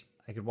Birdcage.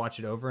 I could watch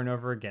it over and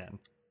over again.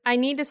 I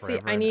need to see.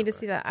 Forever I and need to ever.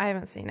 see that. I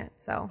haven't seen it,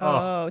 so.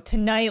 Oh,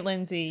 tonight,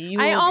 Lindsay. You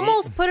I will-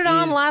 almost put it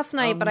on is last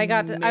night, but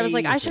I was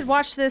like, I should amazing.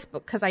 watch this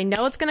because I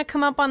know it's going to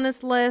come up on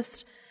this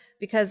list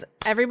because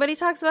everybody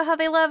talks about how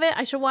they love it.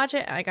 I should watch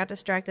it. I got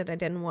distracted. I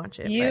didn't watch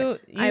it. you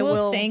but I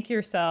will thank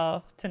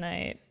yourself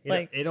tonight.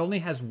 It only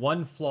has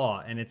one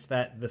flaw, and it's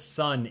that the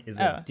son is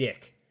Oh. a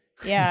dick.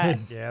 Yeah.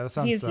 Yeah, that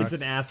sounds He's- sucks.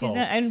 He's an asshole.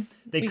 and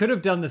They could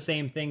have done the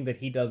same thing that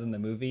he does in the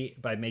movie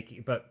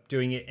but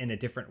doing it in a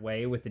different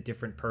way with a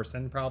different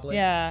person, probably.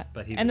 Yeah.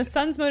 But he's and a the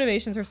son's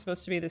motivations are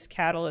supposed to be this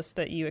catalyst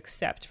that you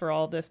accept for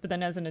all this, but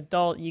then as an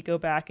adult you go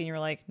back and you're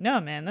like, no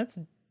man, that's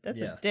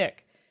Yeah. a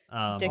dick. It's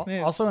a dick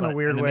move. Also, in a But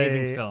weird an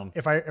amazing way, film.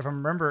 if I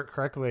remember it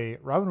correctly,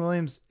 Robin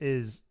Williams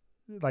is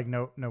like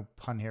no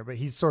pun here, but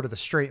he's sort of the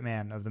straight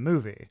man of the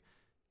movie.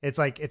 It's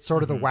like it's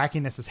sort of the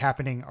wackiness is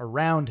happening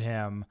around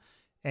him,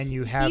 and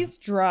you have he's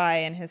dry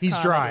in his he's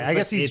comedy. dry. I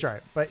guess he's it's-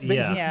 dry, but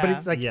yeah. Yeah. but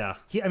it's like Yeah.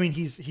 I mean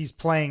he's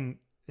playing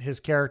his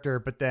character,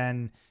 but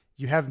then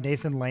you have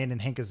Nathan Lane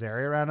and Hank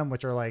Azaria around him,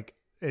 which are like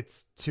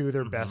it's two of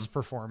their best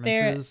They're,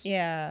 performances.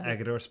 yeah.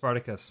 Agador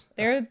Spartacus.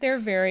 They're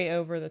very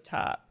over the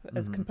top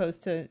as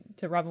opposed to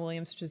Robin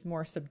Williams, which is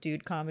more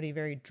subdued comedy,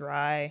 very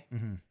dry.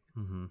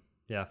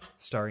 Yeah.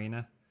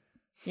 Starina.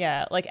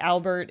 Yeah, like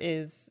Albert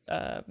is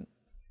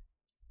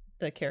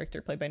the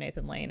character played by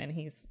Nathan Lane, and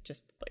he's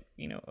just like,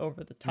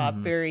 over the top,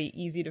 very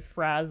easy to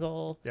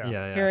frazzle.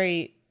 Yeah.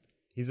 Very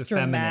He's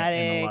effeminate in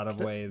a dramatic. lot of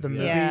ways. The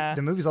movie Yeah.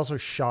 the movie's also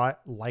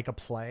shot like a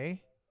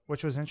play,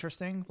 which was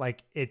interesting.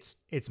 Like it's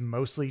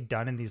mostly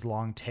done in these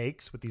long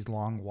takes with these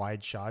long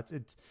wide shots.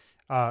 It's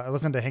I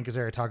listened to Hank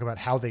Azaria talk about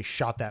how they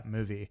shot that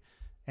movie,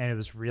 and it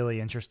was really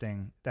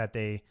interesting that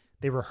they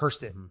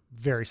rehearsed it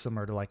very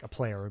similar to like a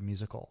play or a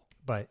musical,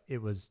 but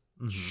it was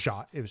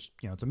shot. It was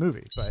it's a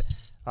movie, but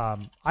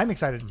I'm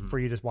excited for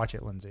you to watch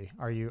it, Lindsay.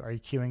 Are you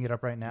queuing it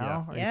up right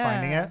now? Yeah. Are you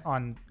finding it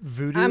on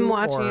Vudu? I'm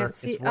watching or it.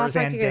 See, it's I'll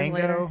talk to you guys Fandango?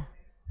 later.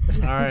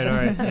 all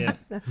right.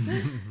 Yeah.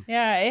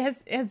 Yeah, it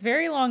has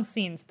very long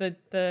scenes.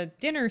 The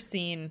dinner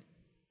scene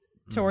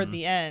toward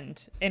the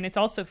end, and it's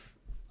also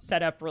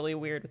set up really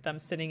weird with them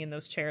sitting in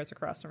those chairs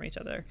across from each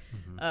other.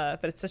 But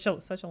it's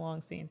such a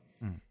long scene.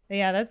 But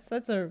yeah,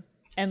 that's a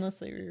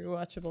endlessly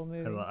rewatchable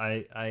movie.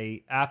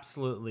 I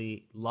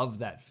absolutely love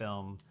that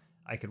film.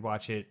 I could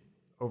watch it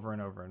over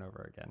and over and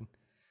over again.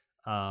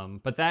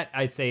 But that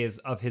I'd say is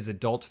of his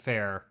adult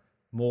fare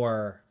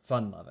more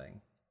fun loving.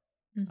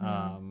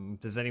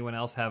 Does anyone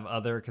else have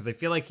other? Because I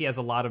feel like he has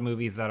a lot of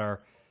movies that are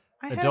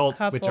I had a adult,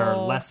 which are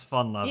couple. less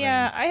fun loving.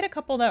 Yeah, I had a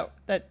couple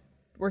that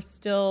were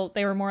still,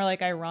 they were more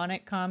like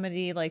ironic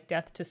comedy, like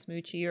Death to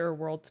Smoochie or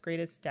World's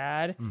Greatest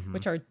Dad,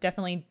 which are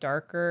definitely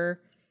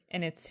darker,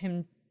 and it's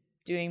him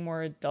doing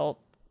more adult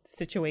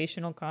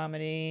situational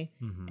comedy,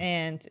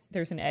 and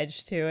there's an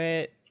edge to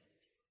it.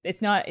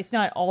 It's not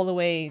all the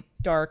way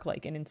dark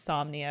like in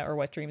Insomnia or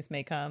What Dreams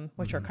May Come,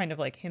 which are kind of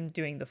like him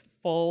doing the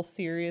full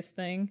serious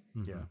thing.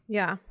 Yeah.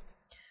 Yeah.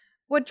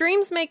 What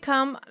Dreams May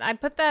Come, I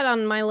put that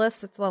on my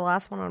list. It's the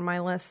last one on my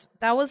list.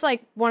 That was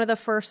like one of the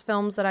first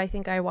films that I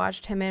think I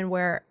watched him in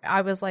where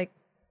I was like,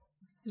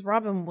 this is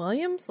Robin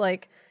Williams?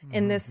 Like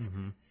in this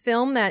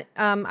film that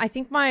I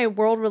think my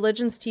world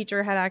religions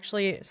teacher had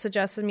actually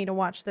suggested me to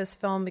watch this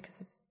film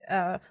because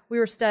we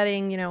were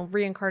studying,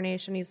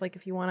 reincarnation. He's like,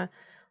 if you want to,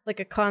 like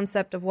a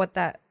concept of what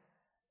that,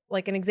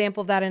 like an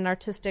example of that in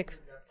artistic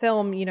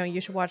film, you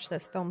should watch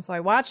this film. So I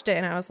watched it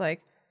and I was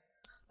like,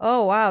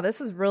 oh wow, this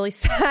is really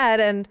sad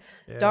and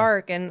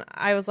dark. And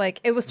I was like,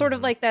 it was sort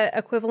of like that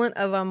equivalent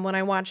of when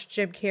I watched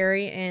Jim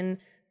Carrey in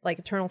like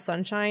Eternal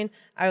Sunshine.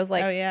 I was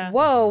like, Oh, yeah.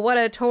 whoa, what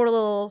a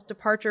total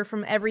departure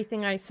from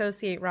everything I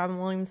associate Robin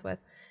Williams with.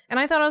 And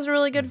I thought it was a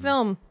really good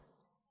film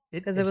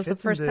because it was the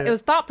fits first time. into- It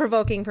was thought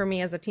provoking for me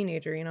as a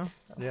teenager,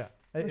 So. Yeah.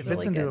 It fits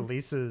really into good.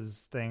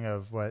 Elise's thing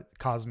of what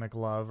cosmic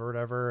love or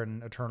whatever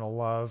and eternal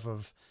love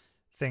of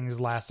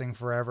things lasting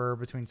forever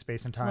between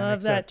space and time.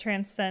 Love that except,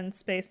 transcends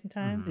space and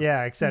time.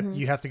 yeah, except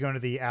you have to go into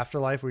the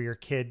afterlife where your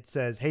kid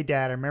says, "Hey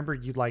dad, I remember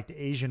you liked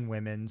Asian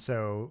women,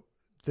 so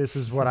this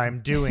is what I'm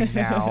doing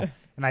now.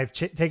 And I've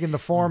taken the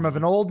form of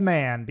an old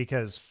man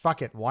because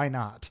fuck it, why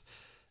not?"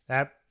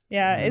 That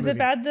Yeah, is movie- it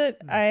bad that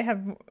I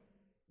have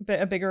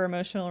a bigger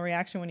emotional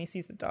reaction when he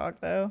sees the dog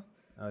though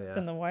Oh yeah.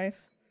 than the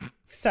wife?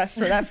 'Cause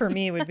that for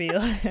me would be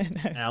like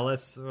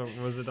Alice, what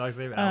was the dog's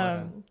name?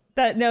 Alice.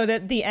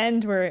 that the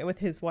end where with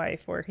his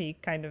wife where he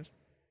kind of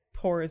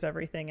pours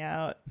everything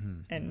out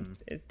and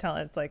is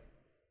telling it's like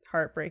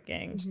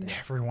heartbreaking.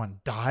 everyone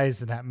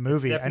dies in that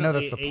movie. I know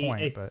that's the Definitely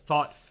point, a but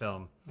thought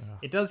film.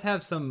 It does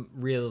have some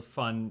real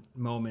fun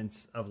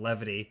moments of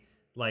levity,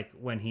 like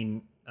when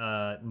he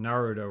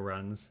Naruto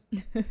runs.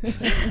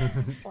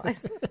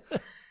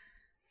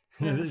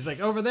 He's like,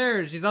 over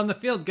there, she's on the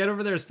field, get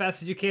over there as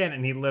fast as you can.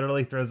 And he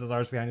literally throws his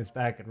arms behind his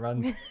back and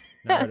runs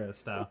Naruto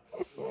style.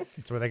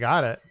 That's where they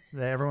got it.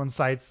 Everyone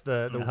cites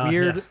the the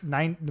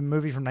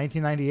movie from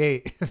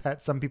 1998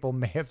 that some people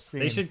may have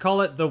seen. They should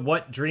call it the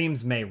What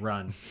Dreams May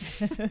Run.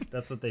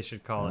 That's what they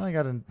should call I it.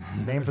 got a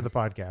name for the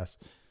podcast.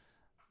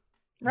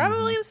 Robin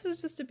Williams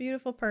is just a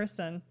beautiful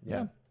person.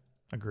 Yeah.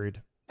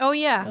 Agreed. Oh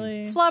yeah,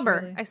 Really,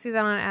 Flubber. really. I see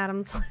that on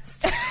Adam's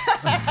list.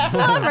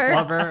 Flubber.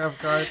 Lover, of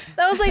course.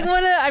 That was like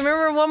I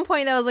remember at one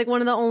point that was like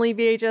one of the only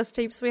VHS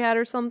tapes we had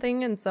or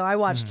something, and so I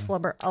watched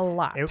Flubber a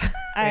lot.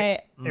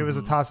 It was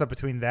a toss up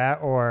between that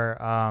or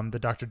the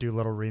Dr.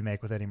 Dolittle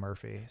remake with Eddie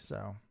Murphy.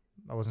 So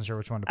I wasn't sure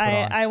which one to put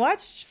on. I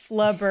watched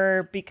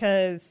Flubber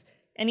because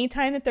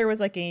anytime that there was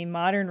like a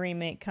modern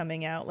remake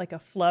coming out, like a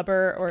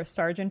Flubber or a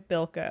Sergeant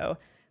Bilko,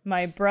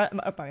 my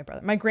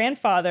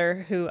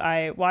grandfather, who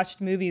I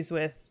watched movies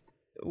with,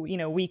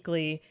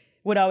 weekly,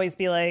 would always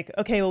be like,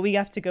 okay, well, we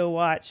have to go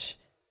watch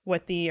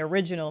what the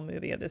original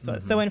movie of this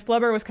was. So when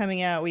Flubber was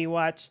coming out, we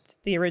watched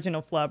the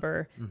original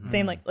Flubber.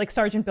 Same like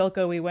Sergeant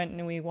Bilko, we went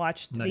and we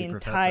watched Nutty the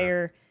Professor.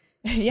 entire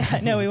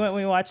we went and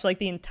we watched like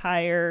the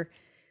entire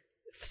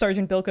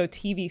Sergeant Bilko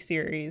TV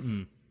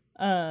series.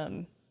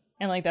 And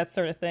like that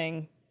sort of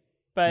thing.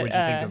 But What'd you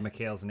think of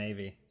McHale's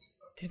Navy?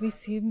 did we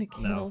see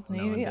McHale's No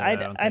one Navy? did. I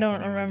don't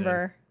anyone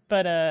remember.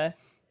 But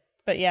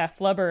yeah,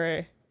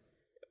 Flubber.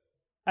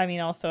 I mean,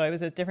 also, I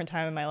was at a different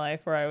time in my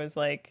life where I was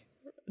like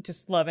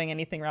just loving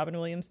anything Robin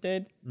Williams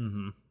did.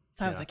 Mm-hmm.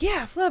 So I was like,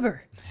 yeah,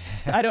 Flubber.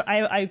 I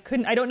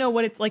don't know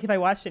what it's like. If I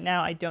watched it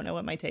now, I don't know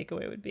what my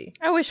takeaway would be.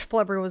 I wish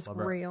Flubber was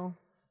real.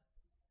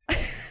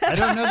 I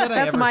don't know that I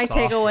That's ever my saw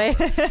takeaway.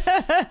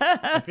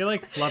 I feel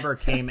like Flubber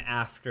came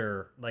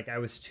after, like I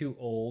was too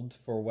old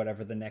for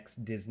whatever the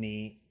next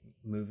Disney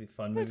movie is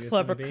going to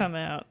Flubber be. come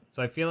out.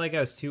 So I feel like I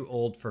was too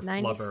old for Flubber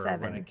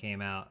 97. when it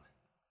came out.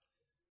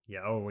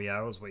 Yeah,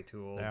 I was way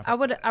too old. Yeah. I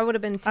would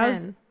have been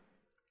 10.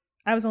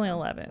 I was only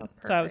 11, That's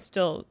so I was perfect.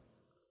 still.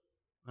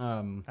 I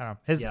don't know.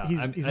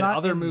 He's not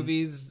other in-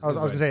 movies. I was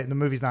gonna say the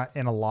movie's not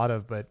in a lot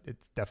of, but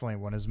it's definitely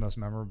one of his most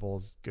memorable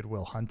is Good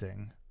Will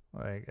Hunting.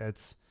 Like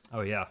that's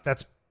Oh yeah,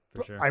 that's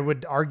for sure. I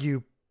would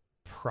argue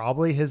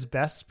probably his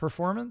best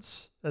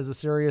performance as a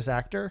serious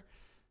actor.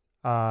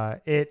 The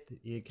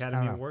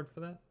Academy know. Award for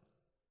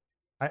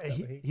that.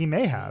 He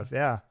may have,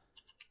 yeah.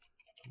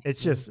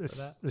 It's just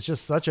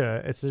such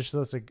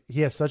a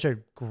he has such a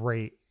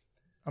great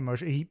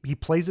emotion. He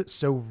plays it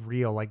so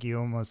real, like you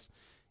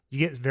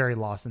get very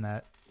lost in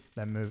that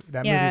movie.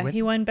 Yeah, movie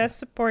he won Best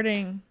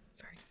Supporting.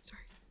 Sorry.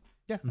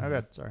 yeah. Oh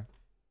god, sorry.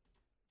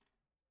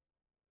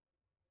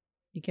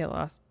 You get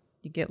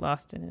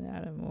lost in it,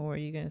 Adam. What were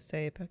you gonna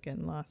say about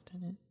getting lost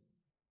in it?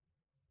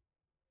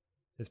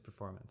 His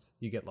performance,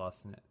 you get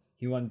lost in it.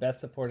 He won Best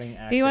Supporting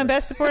Actor. He won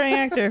Best Supporting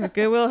Actor for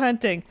Good Will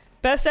Hunting.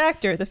 Best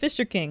Actor, The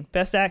Fisher King.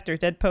 Best Actor,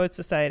 Dead Poets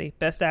Society.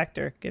 Best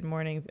Actor, Good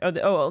Morning. The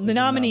He's nominees.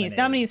 nominated.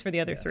 Nominees for the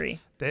other three.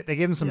 They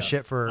gave him some Yeah.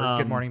 shit for Good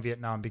Um, Morning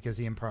Vietnam because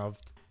he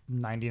improved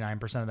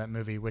 99% of that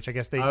movie, which I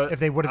guess I if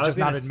they would have was just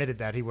not gonna admitted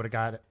that, he would have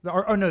got it.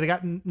 Or no, they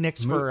got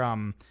Nick's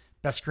for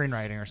best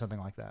screenwriting or something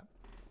like that.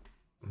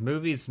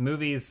 Movies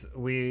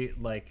we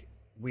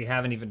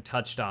haven't even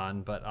touched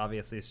on, but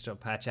obviously it's still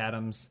Patch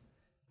Adams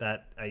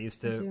that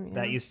used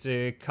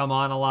to come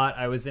on a lot.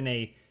 I was in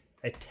a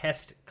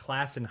test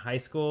class in high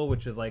school,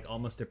 which was like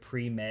almost a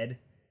pre-med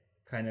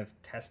kind of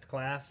test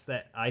class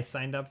that I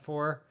signed up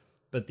for,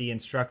 but the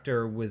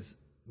instructor was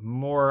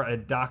more a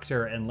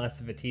doctor and less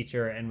of a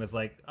teacher and was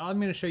like, oh, I'm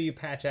going to show you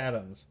Patch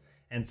Adams.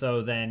 And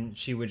so then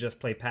she would just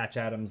play Patch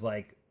Adams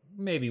like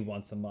maybe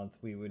once a month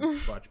we would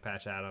watch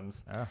Patch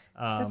Adams.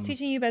 That's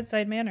teaching you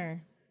bedside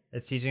manner.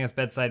 It's teaching us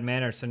bedside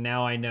manner. So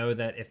now I know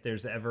that if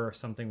there's ever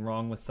something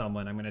wrong with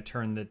someone, I'm going to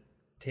turn the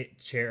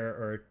chair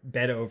or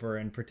bed over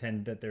and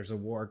pretend that there's a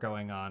war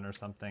going on or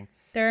something.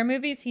 There are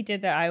movies he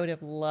did that I would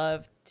have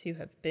loved to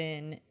have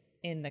been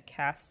in the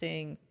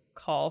casting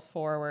call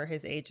for, where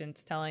his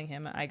agent's telling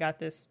him, I got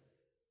this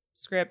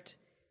script.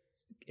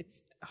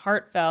 It's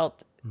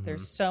heartfelt.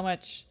 There's so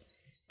much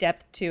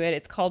depth to it.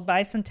 It's called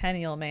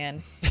Bicentennial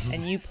Man.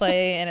 And you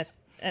play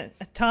an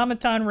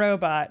automaton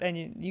robot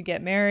and you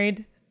get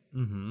married.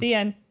 The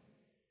end.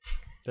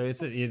 So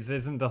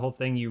isn't the whole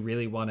thing you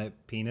really want a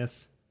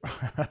penis?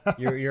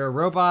 You're a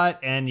robot,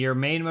 and your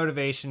main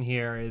motivation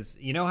here is,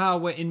 you know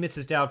how in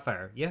Mrs.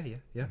 Doubtfire, yeah,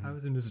 I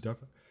was in Mrs.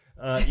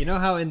 Doubtfire. You know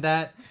how in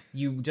that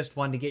you just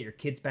wanted to get your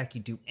kids back,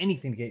 you do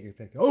anything to get your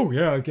kids back. Oh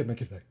yeah, I get my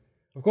kids back.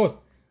 Of course,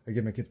 I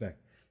get my kids back.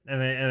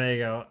 And they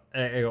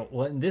go,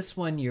 well, in this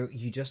one you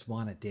just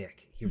want a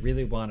dick. You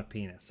really want a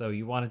penis, so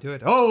you want to do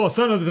it. Oh, well,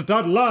 son of the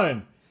dotted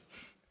line.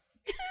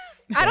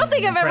 I don't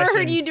think I've ever impression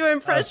heard you do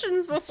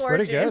impressions before,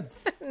 pretty good.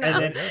 James. And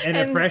then an And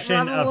impression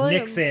Robin of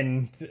Williams.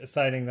 Nixon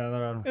citing the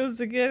other. It's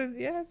a good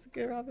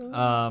Robin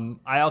Williams.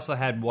 I also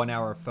had 1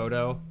 Hour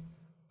Photo.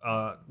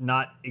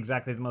 Not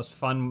exactly the most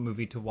fun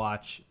movie to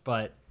watch,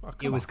 but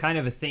it was kind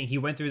of a thing. He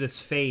went through this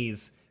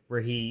phase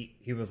where he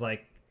was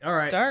like all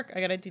right, Dark.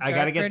 I gotta do. Dark I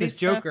gotta get ready this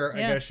stuff. Joker.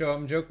 Yeah. I gotta show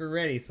him Joker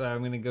ready, so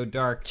I'm gonna go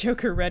dark.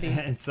 Joker ready.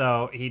 And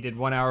so he did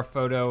 1 hour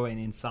photo and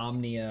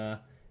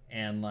Insomnia,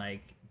 and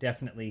like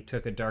definitely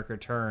took a darker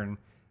turn.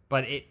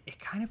 But it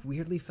kind of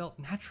weirdly felt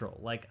natural.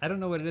 Like I don't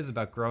know what it is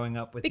about growing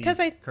up with Because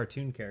these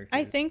cartoon characters.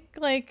 I think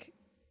like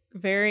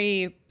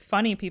very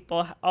funny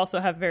people also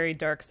have very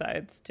dark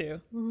sides too.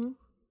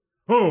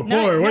 Oh boy,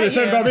 Not- what not is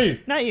that you. about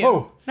me? Not you.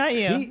 Oh. Not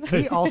you.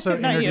 He also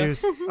Not you.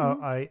 introduced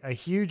a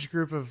huge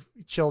group of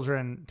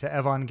children to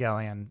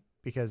Evangelion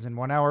because in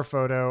 1 hour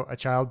photo, a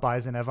child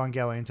buys an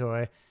Evangelion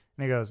toy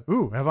and he goes,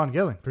 "Ooh,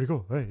 Evangelion, pretty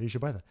cool. Hey, you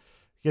should buy that."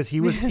 Because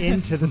he was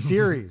into the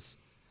series.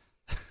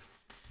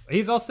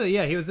 He's also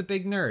he was a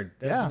big nerd.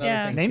 That's Yeah. another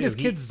Yeah. thing, Named too. his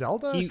kid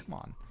Zelda? he- Come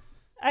on.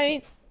 I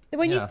mean,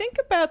 when Yeah. you think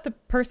about the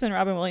person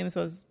Robin Williams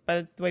was,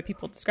 by the way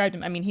people described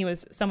him, I mean, he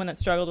was someone that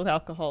struggled with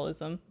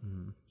alcoholism.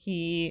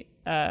 He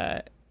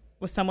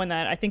was someone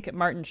that I think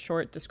Martin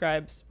Short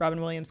describes Robin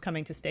Williams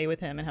coming to stay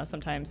with him and how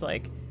sometimes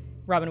like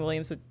Robin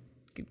Williams would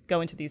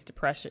go into these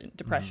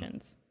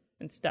depressions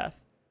and stuff,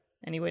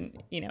 and he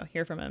wouldn't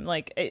hear from him.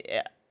 Like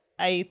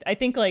I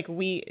think like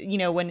we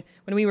when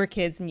we were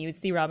kids and you would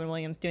see Robin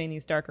Williams doing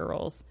these darker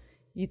roles,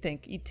 you'd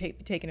be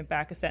taken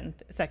aback a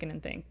second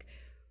and think,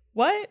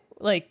 what,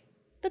 like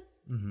that,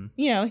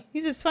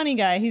 he's this funny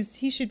guy,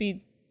 he should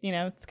be,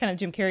 it's kind of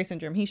Jim Carrey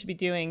syndrome, he should be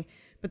doing,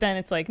 but then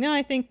it's like, no,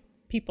 I think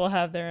people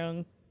have their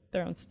own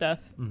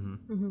stuff.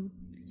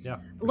 Yeah.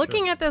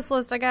 Looking at this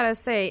list, I gotta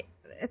say,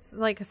 it's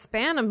like a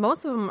span of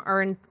most of them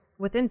are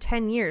within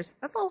 10 years.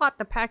 That's a lot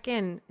to pack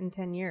in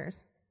 10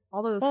 years.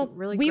 All those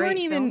really we great weren't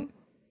even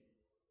films.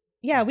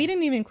 Yeah, we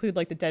didn't even include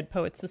like the Dead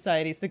Poets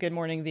Societies, the Good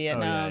Morning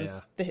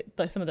Vietnams,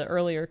 yeah. some of the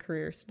earlier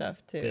career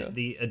stuff too.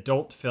 The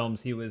adult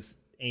films he was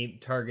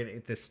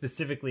targeting, the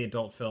specifically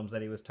adult films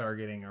that he was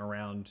targeting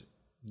around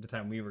the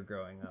time we were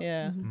growing up.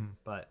 Yeah.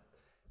 But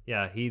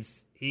yeah,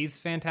 he's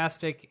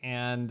fantastic,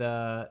 and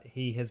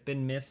he has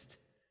been missed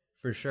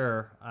for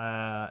sure.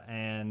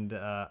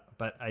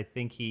 But I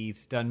think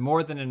he's done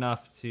more than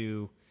enough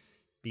to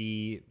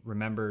be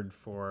remembered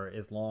for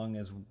as long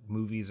as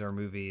movies are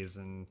movies,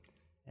 and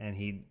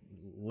he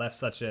left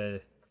such a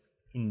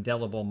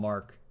indelible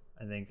mark,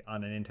 I think,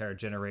 on an entire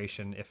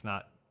generation, if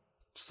not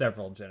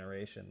several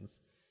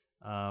generations.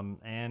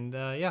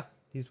 Yeah,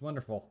 he's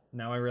wonderful.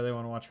 Now I really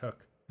want to watch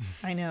Hook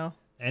I know.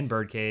 and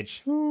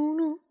Birdcage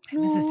and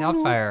Mrs.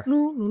 Doubtfire.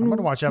 I'm going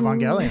to watch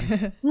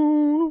Evangelion.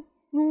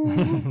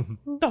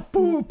 The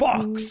Boo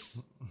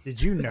Box.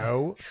 Did you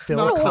know Phil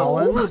No,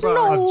 Collins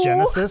no, of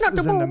Genesis not the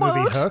is in the movie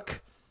Boo Box.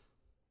 Hook?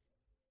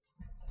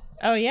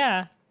 Oh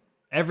yeah,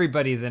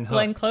 Everybody's in Hook.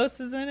 Glenn Close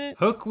is in it.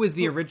 Hook was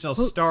the original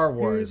Star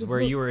Wars,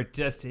 where you were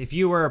just, if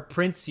you were a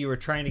prince, you were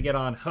trying to get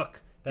on Hook.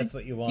 That's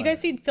what you Do wanted. you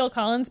guys see Phil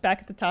Collins back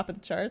at the top of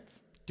the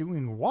charts?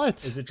 Doing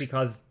what? Is it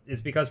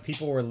because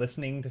people were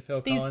listening to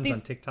Phil Collins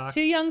on TikTok?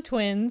 Two young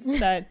twins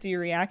that do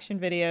reaction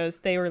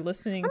videos. They were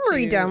listening I'm to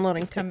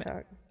re-downloading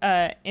TikTok.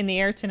 In the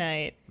Air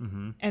Tonight,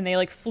 and they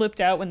like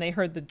flipped out when they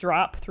heard the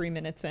drop 3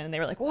 minutes in, and they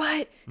were like,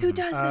 "What? Who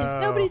does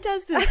this? Nobody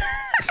does this."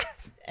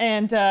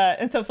 and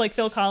so like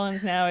Phil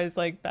Collins now is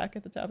like back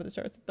at the top of the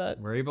charts with that,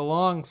 Where he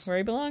belongs. where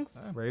he belongs.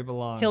 Where he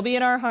belongs. He'll be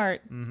in our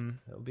heart.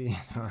 He'll be in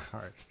our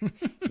heart.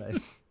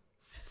 Nice.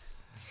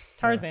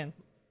 Tarzan.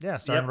 Yeah,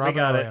 starring Yep, Robin we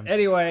got Williams. it.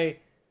 Anyway,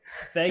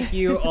 thank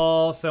you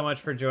all so much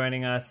for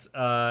joining us.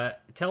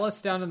 Tell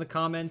us down in the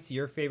comments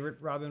your favorite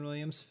Robin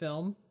Williams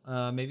film.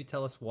 Maybe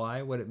tell us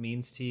why, what it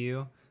means to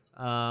you.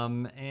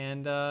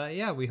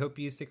 Yeah, we hope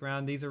you stick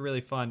around. These are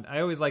really fun.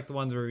 I always like the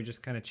ones where we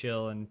just kind of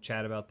chill and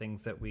chat about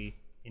things that we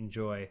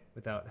enjoy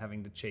without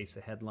having to chase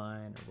a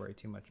headline or worry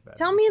too much about it.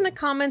 Tell me in the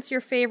comments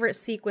your favorite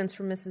sequence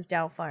from Mrs.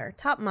 Doubtfire.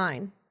 Top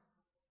mine.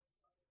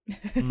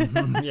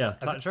 Yeah,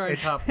 try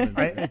top one.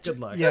 Good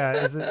luck. Yeah,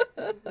 is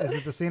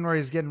it the scene where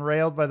he's getting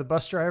railed by the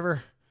bus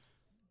driver?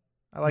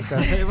 I like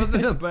that. It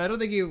wasn't. But I don't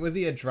think was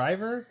he a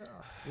driver?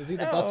 Was he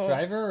the bus No.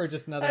 driver or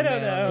just another I don't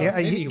man? know. on the- Yeah,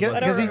 Maybe he was.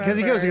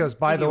 because he goes.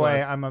 By think the he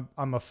way, was.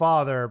 I'm a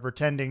father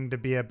pretending to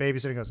be a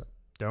babysitter. He goes,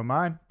 don't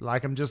mind,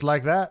 like him just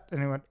like that. And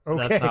he went,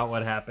 okay. That's not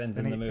what happens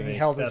in and the movie. he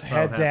held his That's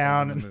not what head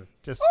down happens in the and movie.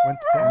 just went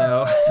to town.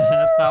 No,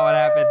 that's not what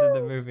happens in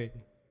the movie.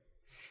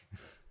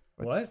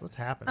 What's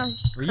happening?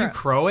 Were you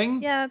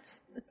crowing? Yeah,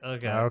 it's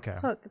Okay. Okay.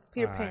 Hook. It's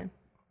Peter All right. Pan.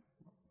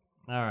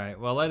 All right.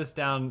 Well, let us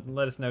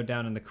know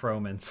down in the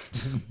Cromans.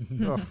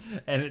 Ugh.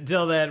 And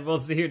until then, we'll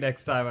see you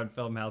next time on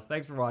Film House.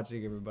 Thanks for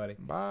watching, everybody.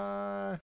 Bye.